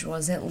marriage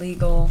wasn't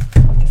legal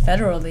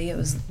federally. It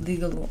was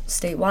legal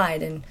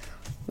statewide, and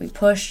we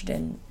pushed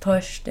and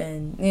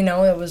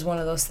it was one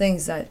of those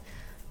things that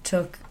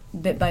took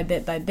bit by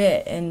bit by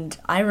bit. And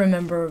I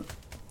remember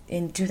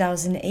in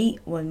 2008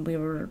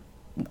 when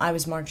I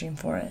was marching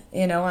for it.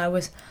 I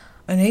was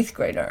an 8th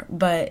grader,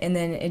 and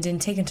then it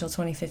didn't take until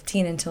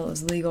 2015 until it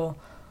was legal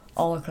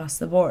all across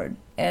the board.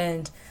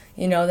 And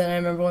then I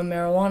remember when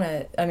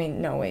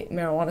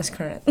marijuana's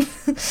current.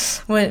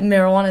 when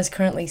marijuana is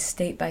currently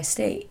state by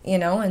state,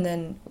 and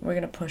then we're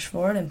going to push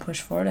forward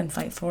and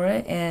fight for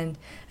it, and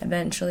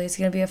eventually it's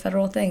going to be a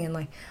federal thing.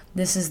 And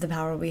this is the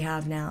power we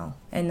have now,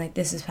 and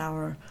this is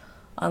power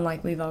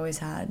unlike we've always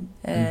had.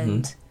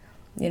 And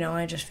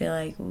I just feel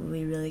like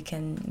we really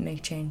can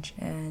make change,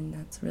 and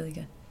that's really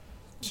good.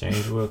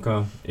 Change will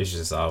come. It's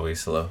just always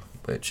slow,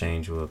 but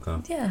change will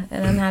come. Yeah,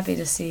 and I'm happy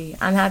to see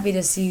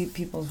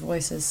people's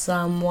voices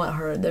somewhat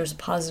heard. There's a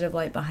positive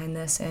light behind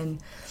this, and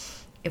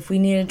if we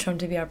needed Trump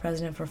to be our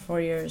president for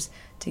 4 years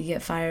to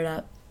get fired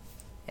up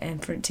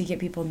and to get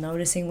people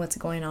noticing what's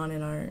going on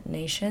in our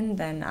nation,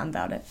 then I'm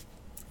about it.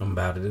 I'm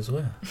about it as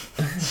well.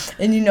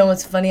 And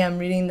what's funny? I'm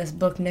reading this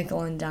book,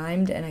 Nickel and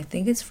Dimed, and I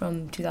think it's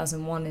from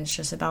 2001. It's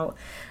just about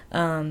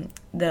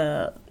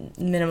the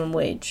minimum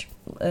wage,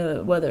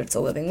 whether it's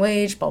a living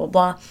wage, blah, blah,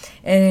 blah.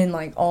 And in,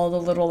 all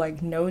the little,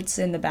 notes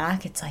in the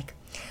back, it's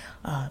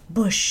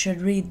Bush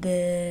should read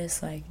this,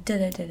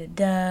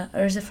 da-da-da-da-da.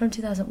 Or is it from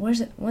 2000?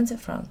 When's it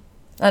from?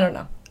 I don't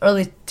know.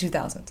 Early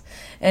 2000s.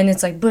 And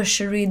it's Bush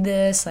should read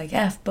this,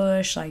 F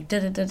Bush,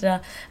 da-da-da-da.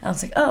 And I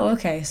was like, oh,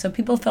 okay. So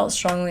people felt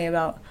strongly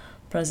about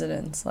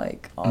presidents,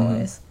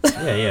 always.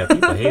 Yeah,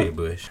 people hated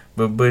Bush.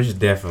 But Bush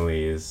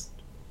definitely is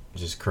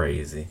just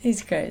crazy.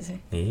 He's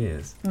crazy. He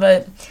is.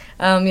 But,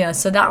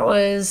 so that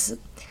was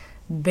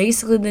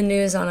basically the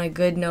news. On a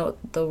good note,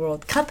 the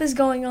World Cup is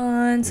going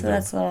on, so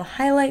that's a little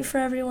highlight for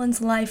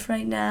everyone's life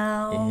right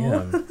now.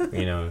 Yeah,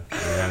 the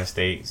United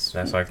States,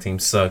 that's why our team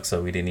sucks,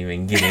 so we didn't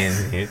even get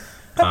in it.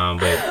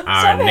 But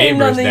our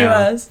neighbors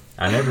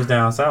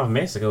down south,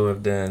 Mexico,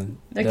 have done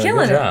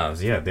killing good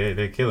jobs. Yeah,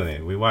 they're killing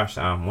it. We watched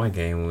one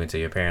game. We went to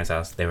your parents'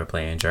 house. They were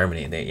playing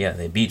Germany.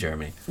 They beat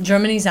Germany.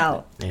 Germany's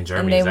out. And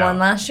they won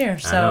last year.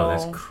 So I know,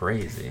 that's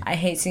crazy. I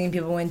hate seeing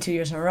people win 2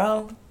 years in a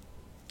row.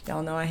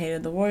 Y'all know I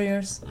hated the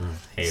Warriors.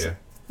 Hater.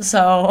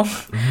 So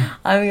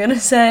I'm gonna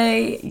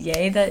say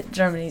yay that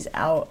Germany's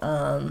out.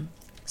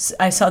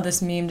 I saw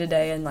this meme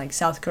today, and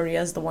South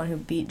Korea is the one who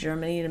beat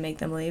Germany to make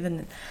them leave,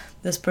 and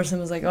this person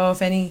was like, oh,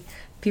 if any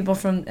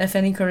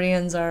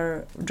Koreans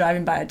are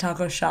driving by a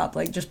taco shop,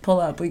 just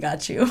pull up, we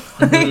got you.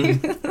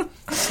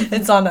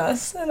 It's on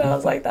us. And I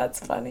was like,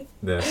 that's funny.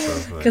 That's so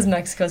funny. Because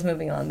Mexico's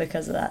moving on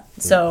because of that.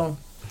 So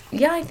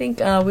Yeah, I think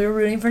we were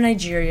rooting for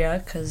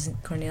Nigeria because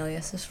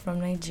Cornelius is from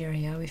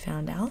Nigeria. We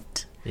found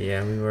out.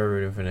 Yeah, we were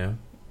rooting for them.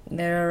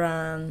 They're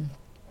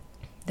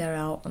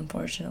out,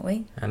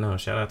 unfortunately. I know.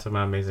 Shout out to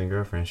my amazing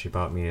girlfriend. She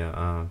bought me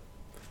a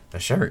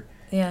shirt.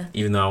 Yeah.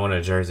 Even though I wanted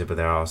a jersey, but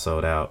they're all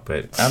sold out.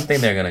 But I think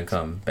they're gonna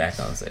come back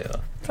on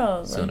sale.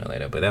 Probably. Sooner or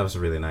later. But that was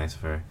really nice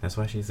of her. That's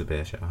why she's the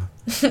best, y'all.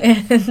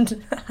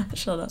 And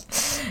shut up.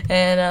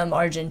 And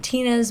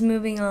Argentina's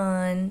moving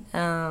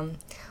on,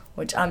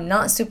 which I'm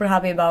not super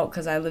happy about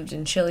because I lived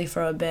in Chile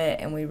for a bit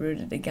and we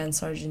rooted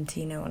against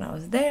Argentina when I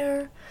was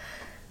there.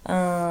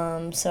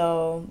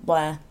 So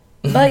blah.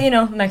 But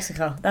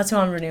Mexico. That's who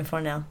I'm rooting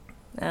for now.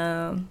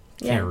 Yeah.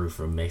 Can't root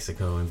for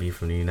Mexico and be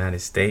from the United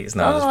States.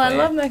 No, I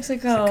love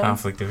Mexico. It's a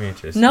conflict of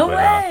interest. No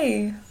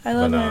way. I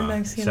love my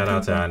Mexican Shout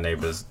out people. to our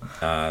neighbors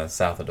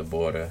south of the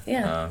border.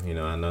 Yeah.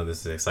 I know this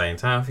is an exciting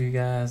time for you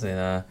guys,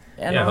 and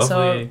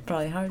also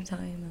probably a hard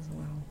time as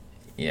well.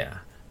 Yeah.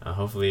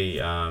 Hopefully,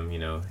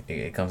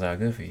 it comes out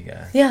good for you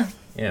guys. Yeah.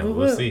 Yeah,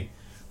 we'll see.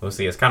 We'll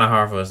see. It's kind of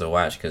hard for us to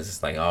watch because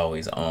it's like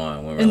always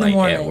on when we're like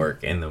at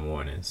work in the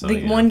morning. So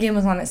one game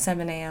was on at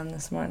 7 a.m.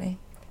 this morning.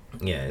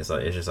 Yeah, it's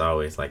just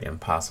always like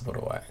impossible to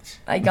watch.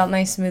 I got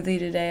my smoothie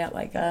today at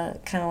like a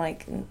kind of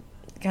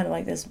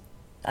like this.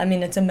 I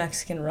mean, it's a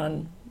Mexican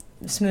run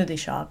smoothie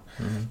shop,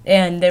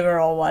 and they were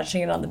all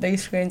watching it on the big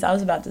screens. I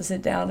was about to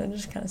sit down and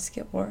just kind of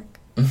skip work,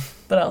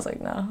 but I was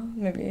like, no,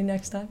 maybe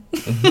next time.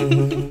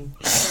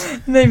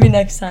 Maybe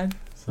next time.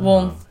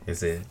 So,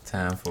 is it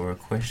time for a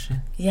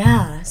question?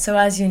 Yeah. So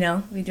as you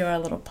know, we do our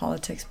little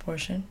politics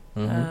portion,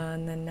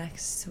 and then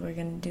next we're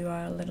gonna do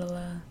our little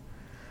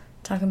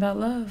talking about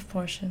love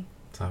portion.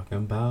 Talking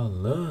about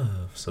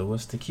love. So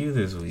what's the cue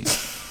this week?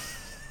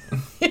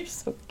 You're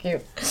so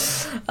cute.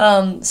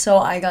 So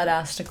I got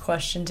asked a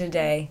question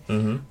today.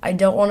 I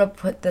don't want to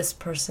put this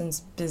person's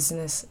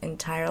business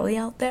entirely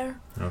out there.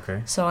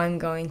 Okay. So I'm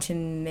going to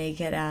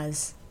make it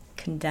as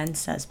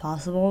condensed as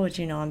possible, which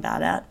I'm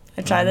bad at.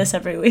 I try this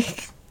every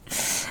week.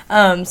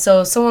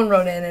 So someone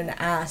wrote in and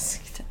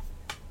asked,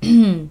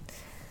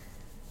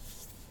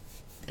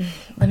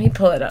 let me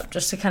pull it up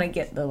just to kind of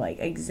get the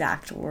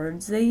exact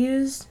words they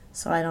used,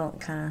 so I don't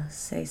kind of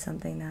say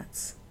something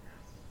that's.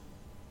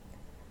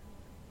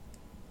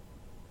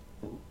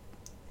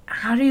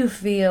 How do you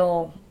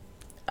feel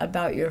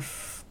about your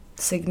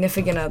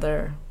significant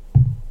other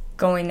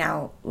going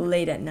out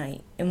late at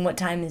night, and what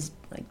time is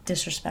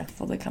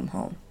disrespectful to come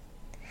home?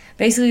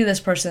 Basically, this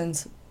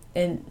person's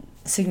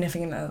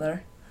significant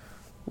other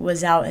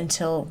was out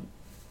until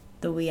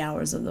the wee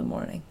hours of the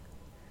morning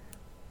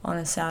on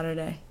a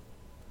Saturday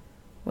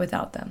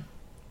without them.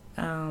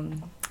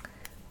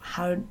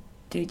 How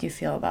did you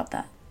feel about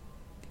that?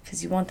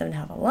 Because you want them to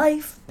have a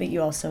life, but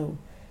you also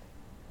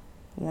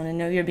want to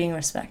know you're being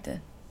respected,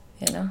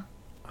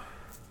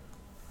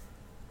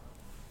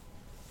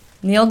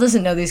 Neil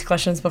doesn't know these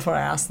questions before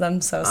I ask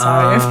them, so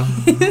sorry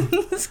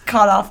if he's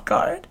caught off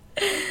guard.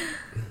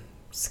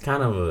 It's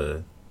kind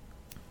of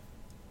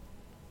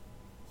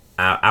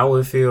I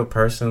would feel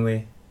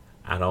personally,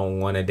 I don't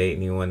want to date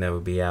anyone that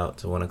would be out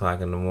till 1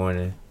 o'clock in the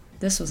morning.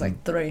 This was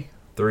 3.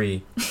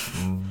 3.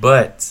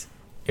 But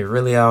it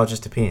really all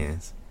just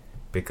depends.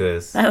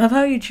 Because I love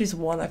how you choose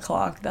 1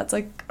 o'clock. That's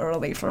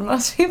early for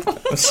most people.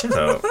 Shut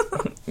up.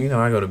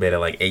 I go to bed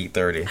at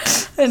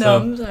 8:30. I know,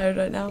 I'm tired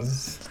right now.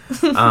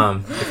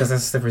 Because that's a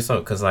slippery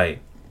slope. Because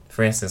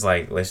for instance,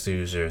 let's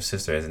use your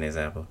sister as an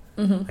example.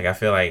 I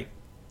feel like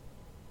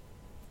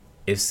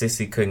if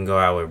Sissy couldn't go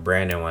out with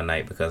Brandon one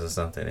night because of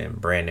something, and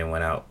Brandon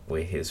went out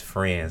with his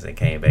friends and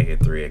came back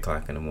at 3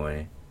 o'clock in the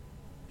morning,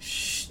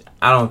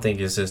 I don't think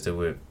your sister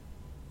would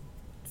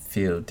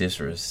feel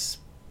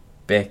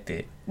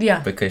disrespected.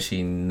 Yeah. Because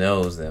she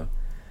knows them.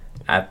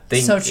 I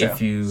think so true.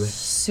 if you...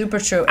 Super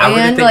true. I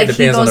really think it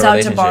he goes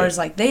out to relationship. bars.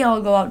 They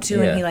all go out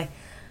too, and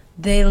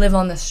they live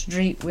on the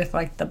street with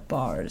the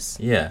bars.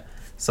 Yeah.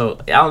 So,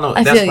 I don't know.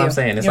 That's what I'm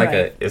saying. It's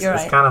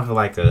it's kind of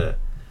like a...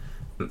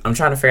 I'm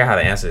trying to figure out how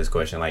to answer this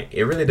question.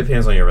 It really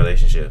depends on your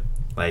relationship.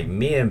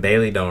 Me and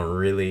Bailey don't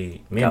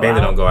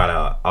go out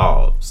at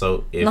all.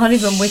 So if not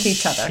even with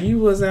each other. She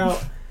was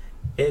out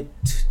at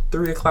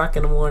 3 o'clock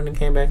in the morning and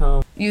came back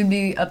home, you'd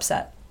be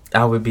upset.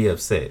 I would be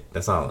upset.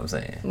 That's all I'm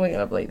saying. We're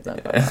gonna believe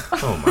that.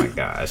 Oh my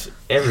gosh.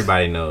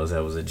 Everybody knows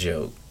that was a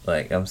joke.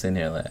 I'm sitting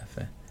here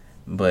laughing.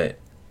 But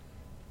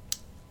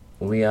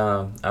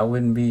I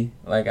wouldn't be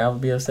I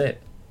would be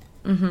upset.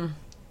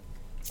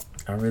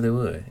 I really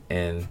would.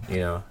 And,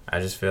 I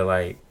just feel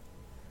I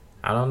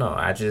don't know.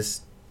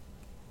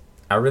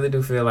 I really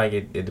do feel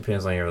it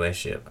depends on your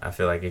relationship. I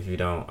feel if you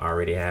don't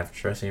already have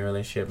trust in your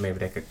relationship, maybe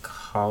that could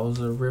cause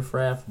a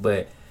riffraff,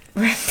 but...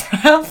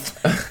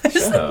 Riffraff?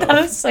 Is that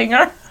a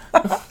singer?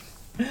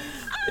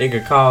 It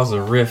could cause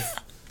a riff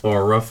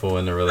or a ruffle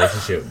in the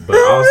relationship, but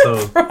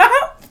also...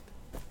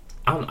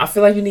 I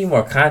feel you need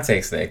more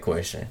context to that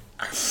question.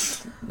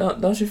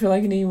 Don't you feel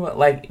you need more?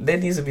 There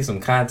needs to be some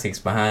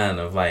context behind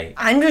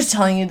I'm just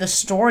telling you the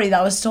story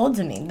that was told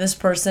to me. This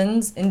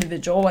person's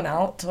individual went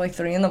out till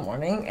 3 in the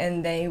morning,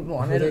 and they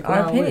wanted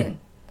our opinion.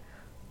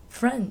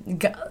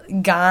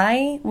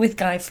 Guy with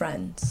guy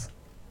friends.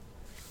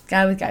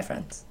 Guy with guy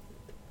friends.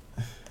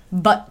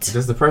 But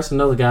does the person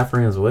know the guy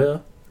friends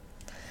well?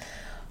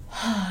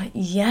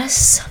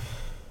 Yes.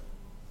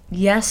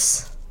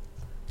 Yes.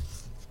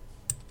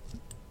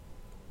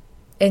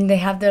 And they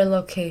have their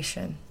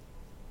location.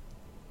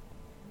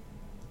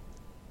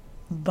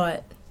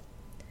 But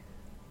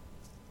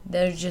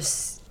there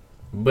just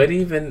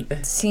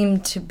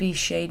seemed to be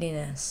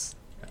shadiness.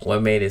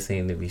 What made it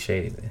seem to be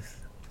shadiness?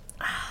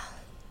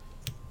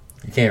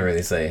 You can't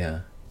really say, huh?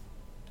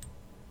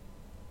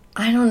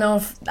 I don't know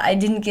if I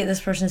didn't get this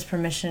person's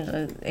permission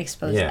to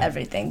expose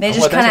everything. They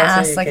just kind of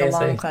asked like a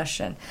long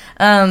question.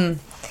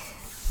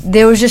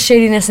 There was just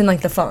shadiness in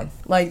like the phone.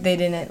 Like they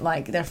didn't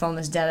like their phone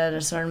was dead at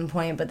a certain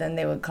point, but then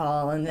they would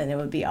call and then it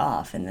would be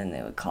off, and then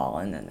they would call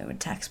and then they would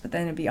text, but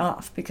then it'd be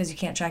off because you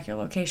can't track your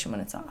location when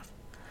it's off.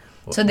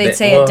 So they'd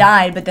say it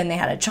died, but then they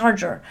had a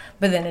charger,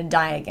 but then it'd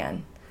die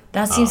again.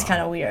 That seems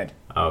kind of weird.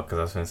 Oh, because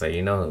I was going to say,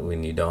 you know,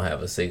 when you don't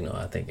have a signal,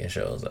 I think it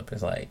shows up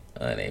as, like,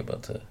 unable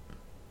to.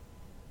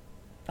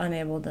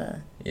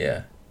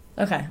 Yeah.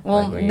 Okay.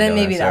 Well, like then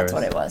maybe that's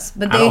what it was.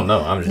 But I don't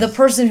know. The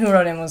person who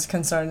wrote in was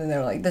concerned, and they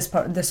were like,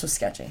 this was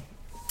sketchy.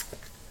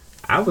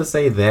 I would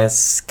say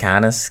that's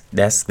kind of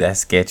that's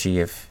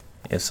sketchy if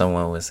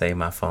someone would say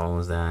my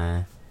phone's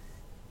dying,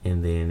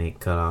 and then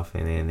it cut off,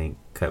 and then it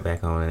cut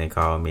back on, and they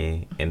called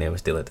me, and they were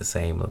still at the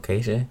same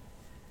location.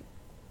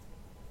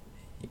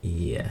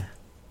 Yeah.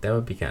 That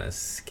would be kind of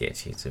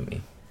sketchy to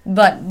me.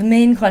 But the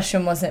main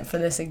question wasn't for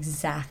this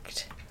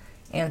exact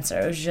answer.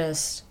 It was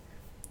just,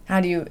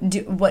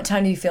 what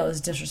time do you feel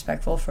is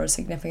disrespectful for a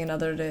significant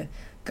other to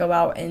go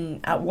out, and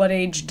at what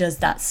age does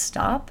that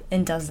stop,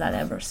 and does that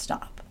ever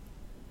stop?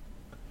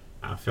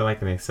 I feel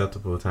like an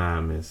acceptable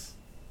time is...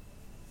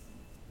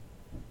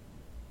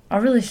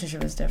 Our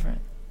relationship is different.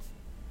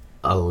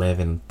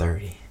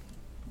 11:30.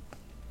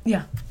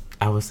 Yeah.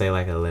 I would say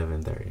like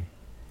 11:30.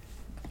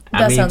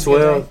 That sounds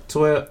 12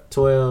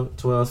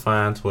 is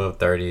fine.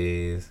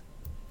 12:30 is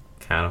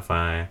kind of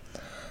fine.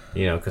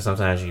 You know, because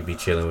sometimes you can be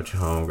chilling with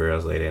your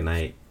homegirls late at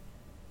night.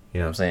 You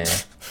know what I'm saying?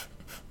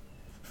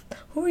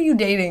 Who are you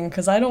dating?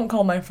 Because I don't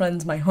call my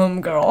friends my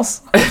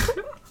homegirls.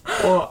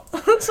 Well,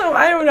 so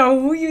I don't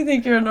know who you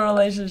think you're in a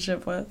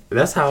relationship with.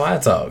 That's how I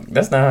talk.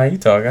 That's not how you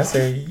talk. I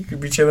say you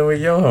could be chilling with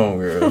your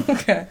homegirl.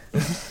 Okay.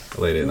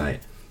 Late at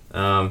night.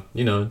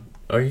 You know,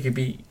 or you could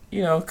be,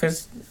 you know,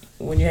 because...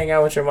 when you hang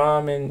out with your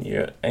mom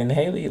and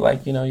Haley,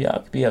 like, you know,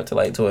 y'all could be up to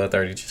like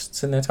 12:30 just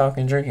sitting there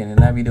talking, drinking, and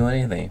not be doing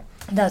anything.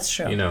 That's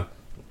true. You know,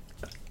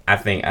 I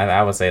think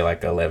I would say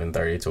like 11:30,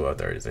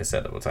 12:30 is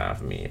acceptable time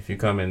for me. If you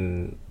come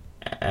in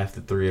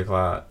after 3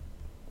 o'clock,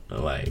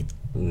 like,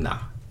 nah.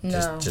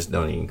 No. Just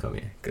don't even come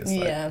here. Cause,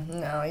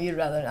 no,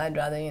 I'd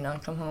rather you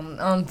not come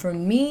home. For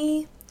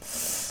me,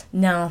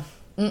 no.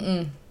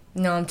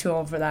 No, I'm too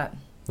old for that.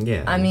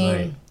 Yeah. I mean...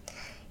 like,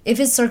 if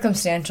it's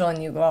circumstantial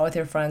and you go out with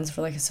your friends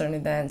for, like, a certain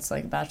event,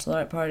 like a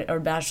bachelor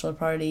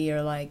party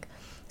or, like,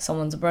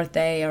 someone's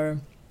birthday, or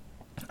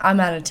I'm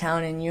out of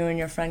town and you and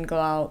your friend go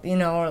out, you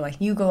know, or,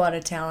 like, you go out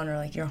of town or,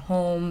 like, you're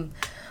home.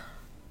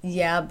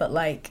 Yeah, but,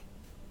 like,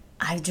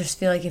 I just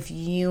feel like if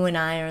you and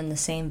I are in the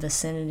same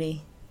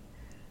vicinity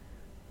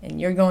and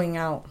you're going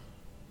out,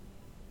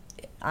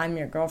 I'm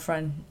your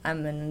girlfriend,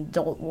 I'm an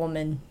adult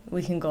woman,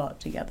 we can go out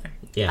together.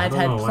 Yeah, I've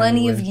had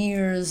plenty of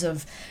years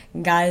of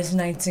guys'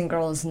 nights and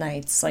girls'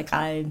 nights. Like,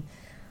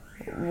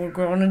 we're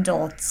grown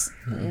adults.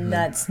 Mm-hmm.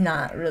 That's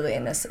not really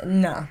that's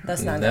not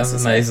necessary. That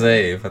was a nice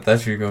save. I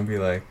thought you were going to be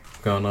like,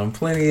 gone on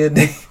plenty of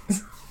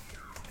dates.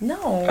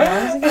 No,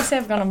 I wasn't going to say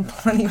I've gone on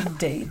plenty of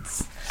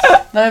dates.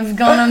 But I've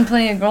gone on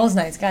plenty of girls'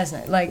 nights, guys'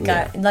 nights. Like,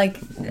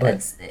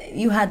 it's,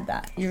 you had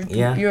that.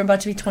 You're about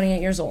to be 28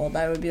 years old.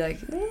 I would be like,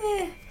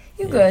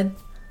 you good.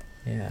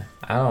 Yeah,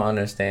 I don't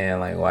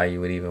understand like why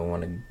you would even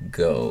want to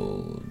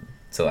go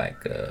to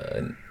like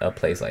a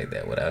place like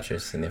that without your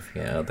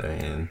significant other.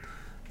 And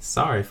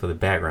sorry for the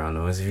background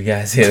noise if you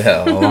guys hear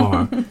that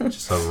alarm.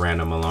 Just a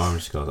random alarm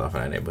just goes off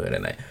in our neighborhood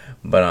at night.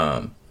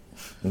 But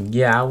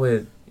yeah, I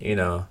would, you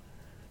know,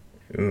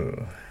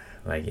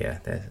 like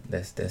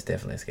that's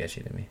definitely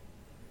sketchy to me.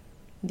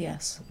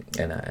 Yes.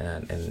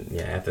 And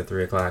yeah, after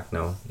 3 o'clock,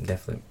 no,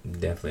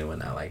 definitely would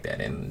not like that,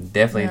 and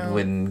definitely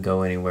wouldn't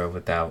go anywhere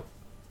without.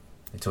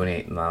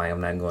 28. Like, I'm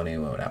not going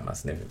anywhere without my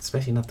significant,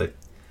 especially not the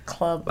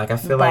club. Like, I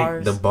feel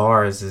like the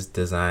bars is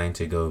designed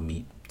to go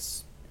meet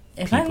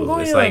If I'm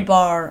going to a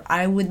bar,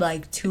 I would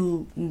like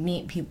to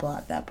meet people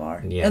at that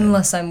bar. Yeah.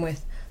 Unless I'm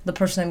with the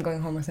person I'm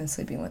going home with and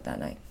sleeping with that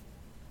night.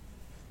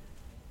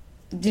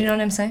 Do you know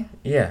what I'm saying?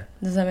 Yeah.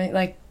 Does that make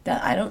like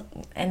that? I don't,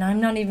 and I'm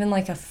not even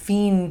like a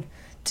fiend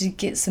to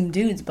get some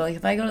dudes, but like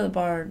if I go to the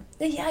bar,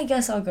 yeah, I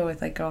guess I'll go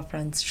with like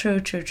girlfriends. True.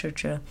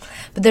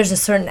 But there's a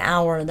certain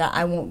hour that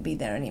I won't be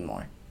there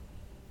anymore.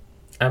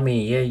 I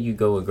mean, yeah, you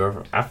go with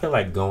girlfriend. I feel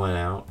like going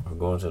out or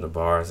going to the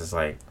bars is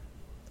like...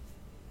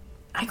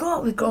 I go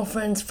out with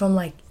girlfriends from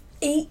like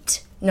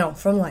 8. No,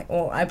 from like...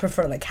 Well, I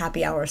prefer like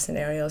happy hour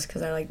scenarios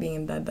because I like being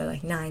in bed by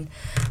like 9.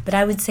 But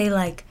I would say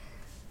like...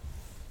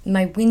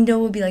 My window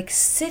would be like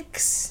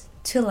 6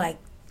 to like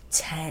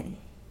 10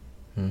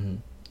 Mm-hmm.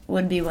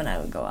 would be when I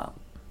would go out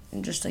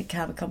and just like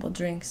have a couple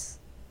drinks,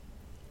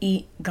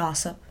 eat,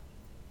 gossip,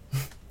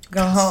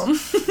 go home.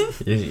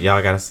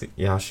 Y'all gotta see.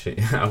 Y'all should.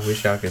 I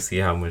wish y'all could see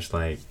how much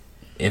like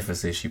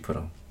emphasis she put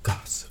on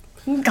gossip.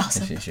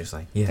 Gossip. And she was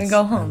like, yes, and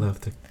go home. I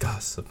love the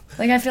gossip.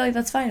 Like, I feel like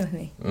that's fine with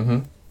me. Mm-hmm.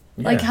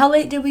 Yeah. Like, how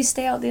late did we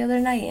stay out the other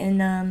night in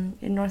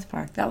North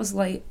Park? That was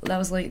late. That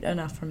was late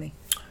enough for me.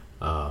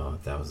 Oh,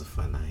 that was a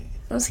fun night.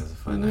 It was a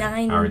fun 9.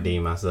 night. I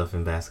redeemed myself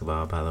in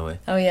basketball, by the way.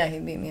 Oh yeah, he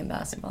beat me in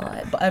basketball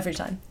every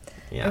time.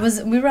 Yeah.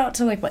 We were out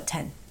till like what,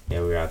 10?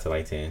 Yeah, we were out to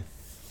like 10.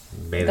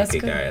 Bailey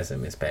kicked our ass at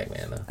Miss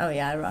Pac-Man though. Oh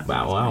yeah, I rocked. But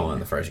I won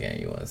the first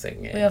game. You won the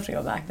second game. We have to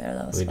go back there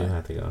though. We do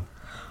have to go.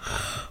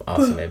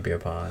 Awesome at beer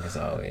pong as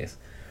always.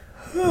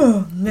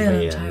 Oh man,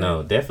 but yeah,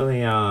 no,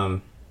 definitely. I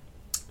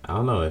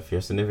don't know if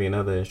your significant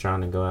other is trying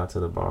to go out to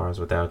the bars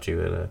without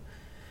you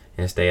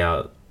and stay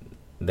out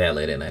that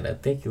late at night. I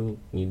think you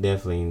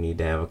definitely need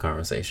to have a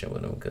conversation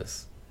with them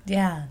because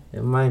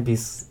it might be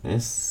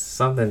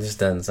something just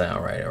doesn't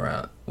sound right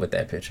around with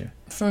that picture.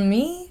 For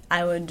me,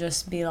 I would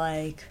just be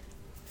like,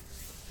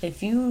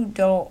 if you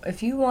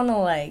want to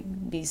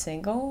like be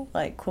single,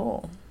 like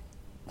cool.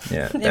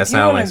 Yeah, that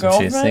sounds like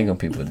some shit single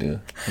people do.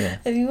 Yeah.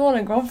 If you want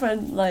a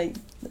girlfriend, like,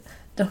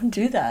 don't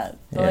do that.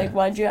 But, like,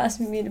 why'd you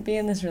ask me to be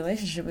in this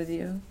relationship with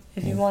you?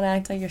 If you want to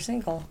act like you're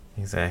single.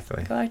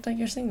 Exactly. Go act like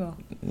you're single.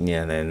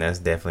 Yeah, then that's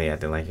definitely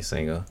acting like you're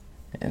single.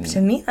 And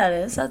to me, that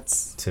is.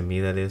 That's. To me,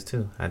 that is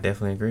too. I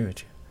definitely agree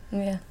with you.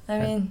 Yeah,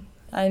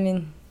 I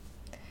mean,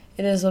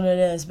 it is what it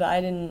is. But I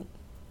didn't.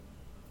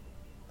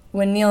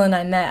 When Neil and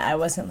I met, I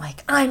wasn't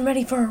like, I'm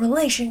ready for a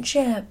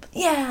relationship.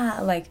 Yeah,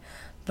 like,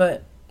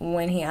 but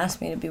when he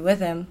asked me to be with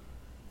him,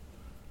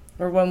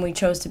 or when we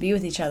chose to be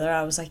with each other,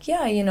 I was like,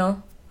 yeah,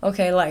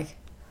 okay, like,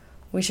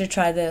 we should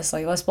try this.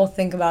 Like, let's both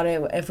think about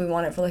it if we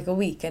want it for, like, a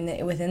week.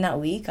 And within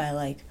that week, I,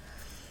 like,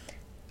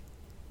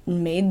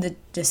 made the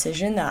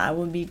decision that I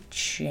would be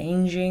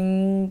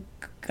changing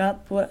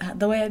up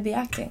the way I'd be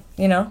acting,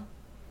 I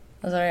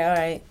was like, all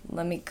right,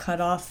 let me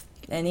cut off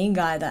any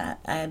guy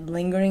that I had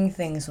lingering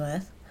things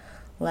with.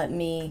 Let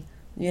me,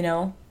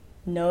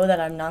 know that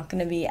I'm not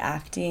going to be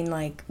acting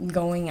like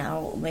going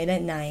out late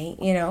at night,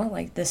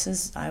 like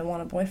I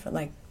want a boyfriend,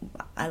 like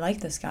I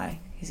like this guy,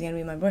 he's going to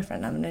be my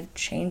boyfriend, I'm going to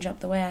change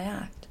up the way I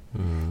act.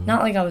 Mm-hmm.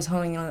 Not like I was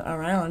hoeing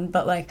around,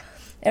 but like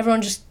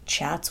everyone just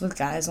chats with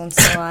guys once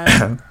in a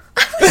while.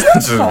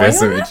 Just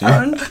messing with you.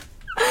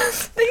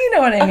 But you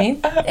know what I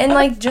mean. And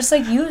like just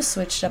like you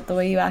switched up the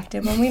way you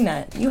acted when we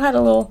met. You had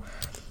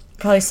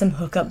probably some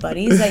hookup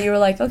buddies that you were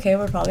like, okay,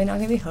 we're probably not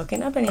going to be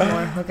hooking up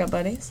anymore, hookup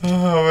buddies. Oh,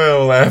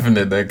 man, I'm laughing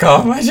at that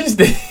cough I just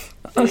did.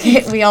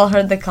 Okay, we all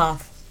heard the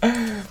cough.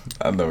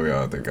 I know we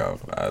all heard the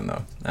cough. I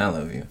know. I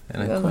love you.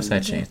 And of course I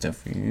changed up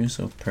for you. You're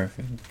so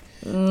perfect.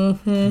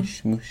 Mm-hmm.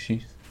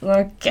 Smooshies.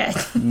 Okay.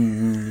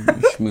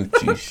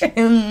 Smoochies.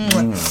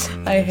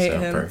 I hate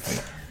him.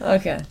 Perfect.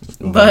 Okay.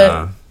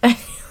 But,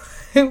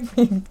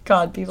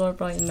 God, people are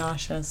probably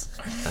nauseous.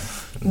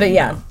 But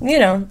yeah,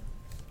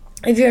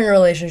 if you're in a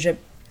relationship,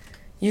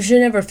 you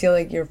should never feel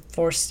like you're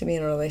forced to be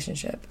in a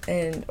relationship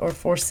or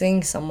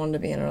forcing someone to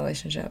be in a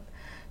relationship.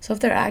 So if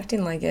they're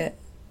acting like it,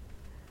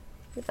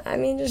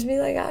 just be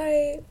like, all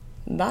right,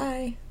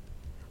 bye.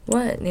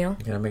 What, Neil?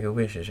 You gotta make a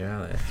wish, it's your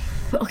holiday.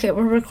 Okay,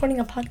 we're recording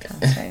a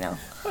podcast right now.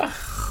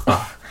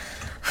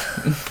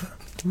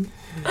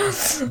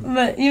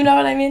 But you know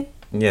what I mean?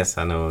 Yes,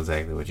 I know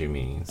exactly what you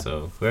mean.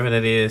 So whoever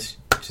that is,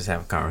 just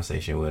have a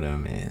conversation with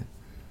them and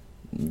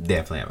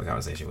definitely have a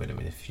conversation with them.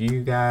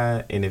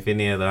 And if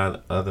any of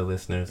the other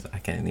listeners, I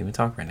can't even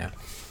talk right now.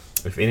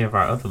 If any of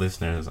our other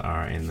listeners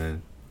are in the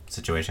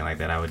situation like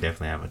that, I would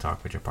definitely have a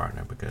talk with your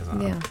partner because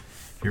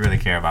if you really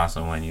care about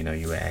someone, you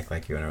would act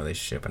like you're in a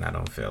relationship. And I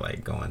don't feel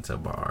like going to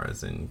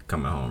bars and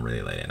coming home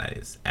really late at night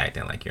is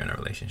acting like you're in a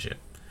relationship.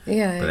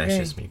 Yeah, but that's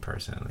just me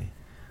personally.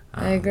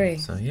 I agree.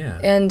 So yeah,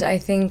 and I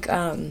think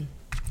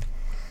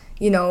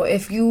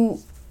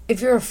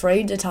if you're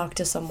afraid to talk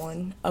to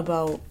someone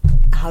about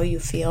how you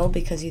feel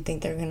because you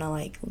think they're gonna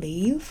like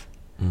leave,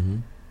 mm-hmm.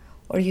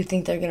 or you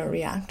think they're gonna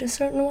react a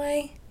certain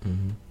way,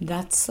 mm-hmm.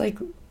 that's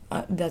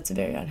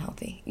very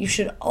unhealthy. You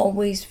should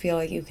always feel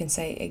like you can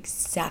say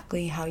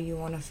exactly how you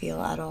want to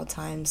feel at all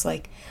times.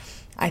 Like,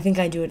 I think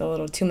I do it a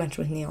little too much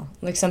with Neil.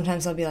 Like,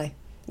 sometimes I'll be like,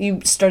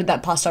 you stirred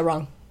that pasta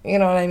wrong. You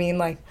know what I mean?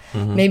 Like,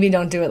 mm-hmm. maybe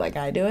don't do it like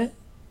I do it.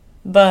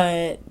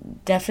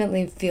 But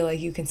definitely feel like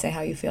you can say how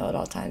you feel at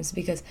all times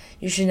because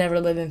you should never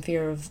live in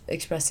fear of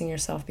expressing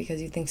yourself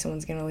because you think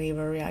someone's going to leave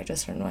or react a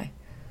certain way.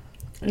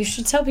 You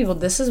should tell people,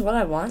 this is what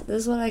I want,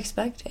 this is what I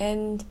expect,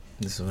 and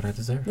this is what I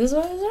deserve. This is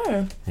what I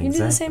deserve. Exactly. You do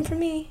the same for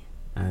me.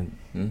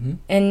 Mm-hmm.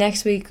 And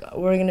next week,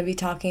 we're going to be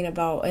talking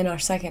about, in our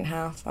second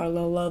half, our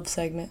low love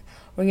segment,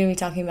 we're going to be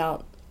talking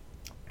about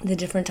the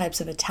different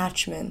types of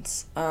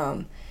attachments.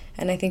 And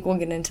I think we'll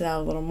get into that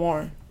a little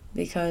more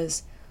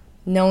because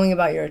knowing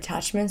about your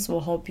attachments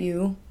will help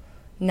you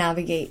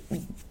navigate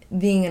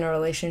being in a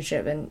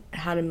relationship and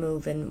how to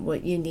move and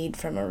what you need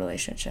from a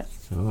relationship.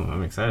 Oh,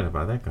 I'm excited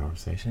about that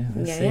conversation.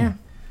 Let's see. Yeah.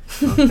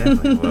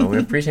 Definitely. Well, we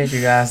appreciate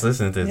you guys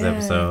listening to this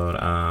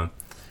episode.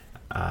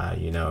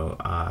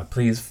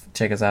 Please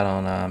check us out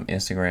on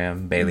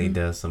Instagram. Bailey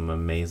does some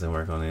amazing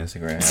work on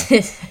Instagram.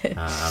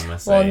 I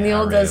must say,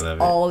 Neil does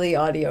all the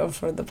audio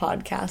for the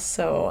podcast,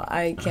 so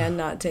I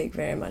cannot take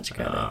very much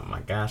credit. Oh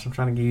my gosh, I'm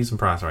trying to give you some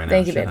props right now.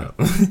 Thank you, baby.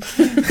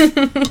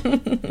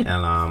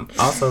 And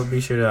also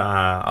be sure to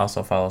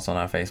also follow us on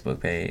our Facebook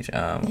page.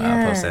 I'll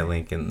post that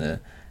link in the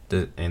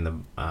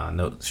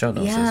show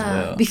notes as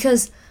well.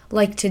 Because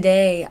like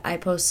today, I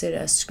posted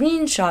a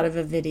screenshot of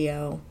a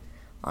video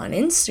on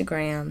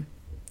Instagram,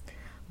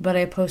 but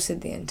I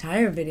posted the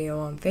entire video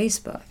on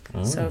Facebook.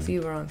 So if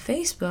you were on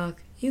Facebook,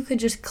 you could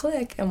just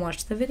click and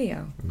watch the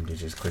video. You could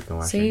just click and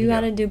watch. So you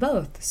got to do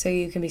both. So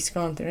you can be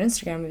scrolling through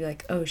Instagram and be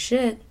like, "Oh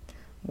shit,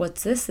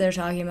 what's this they're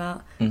talking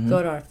about?"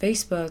 Go to our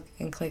Facebook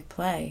and click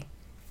play,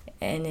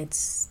 and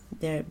it's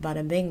there.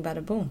 Bada bing,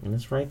 bada boom. And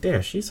it's right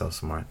there. She's so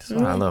smart. That's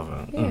why I love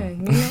her. Yeah,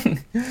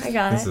 I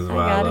got it. This is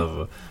why I love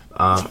her.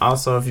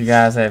 Also, if you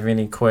guys have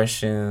any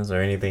questions or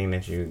anything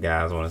that you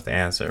guys want us to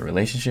answer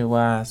relationship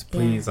wise,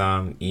 please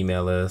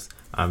email us.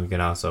 You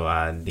can also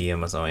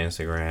DM us on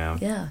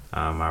Instagram. Yeah.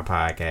 Our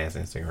podcast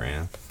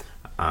Instagram.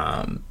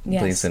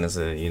 Please send us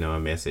a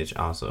message.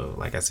 Also,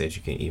 like I said,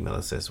 you can email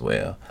us as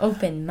well.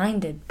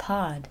 Open-minded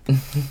pod.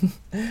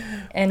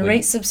 And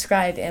rate,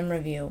 subscribe, and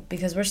review,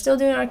 because we're still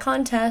doing our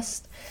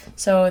contest.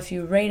 So if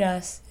you rate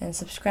us and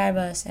subscribe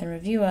us and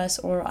review us,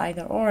 or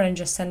either or, and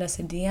just send us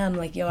a DM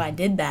like, "Yo, I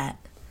did that,"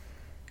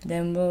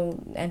 then we'll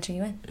enter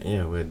you in.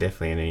 Yeah, we'll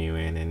definitely enter you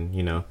in, and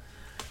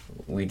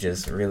we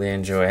just really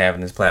enjoy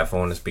having this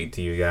platform to speak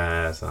to you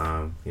guys.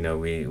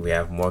 We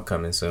have more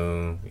coming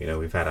soon.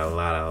 We've had a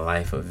lot of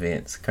life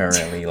events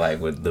currently, like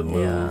with the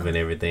move and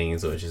everything,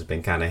 so it's just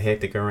been kind of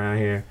hectic around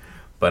here.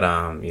 But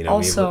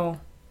also,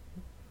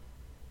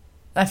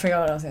 I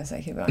forgot what I was gonna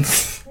say. Keep going.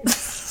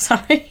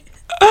 Sorry.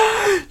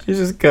 You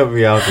just cut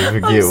me off and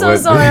forget.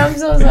 I'm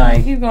so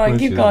sorry. Keep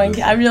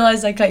going. I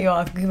realized I cut you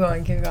off. Keep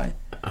going.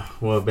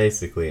 Well,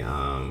 basically,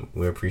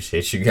 we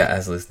appreciate you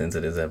guys listening to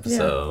this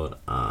episode.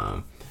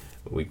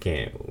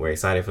 We're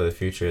excited for the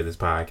future of this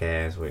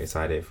podcast. We're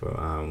excited for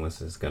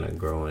what's it's gonna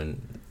grow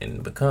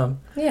and become.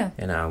 Yeah.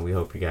 And we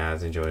hope you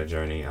guys enjoy the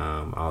journey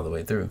all the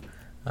way through.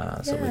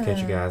 So we'll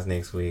catch you guys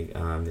next week.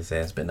 This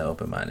has been the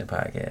Open Minded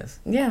Podcast.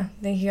 Yeah.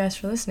 Thank you guys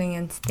for listening,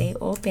 and stay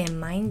open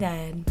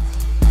minded.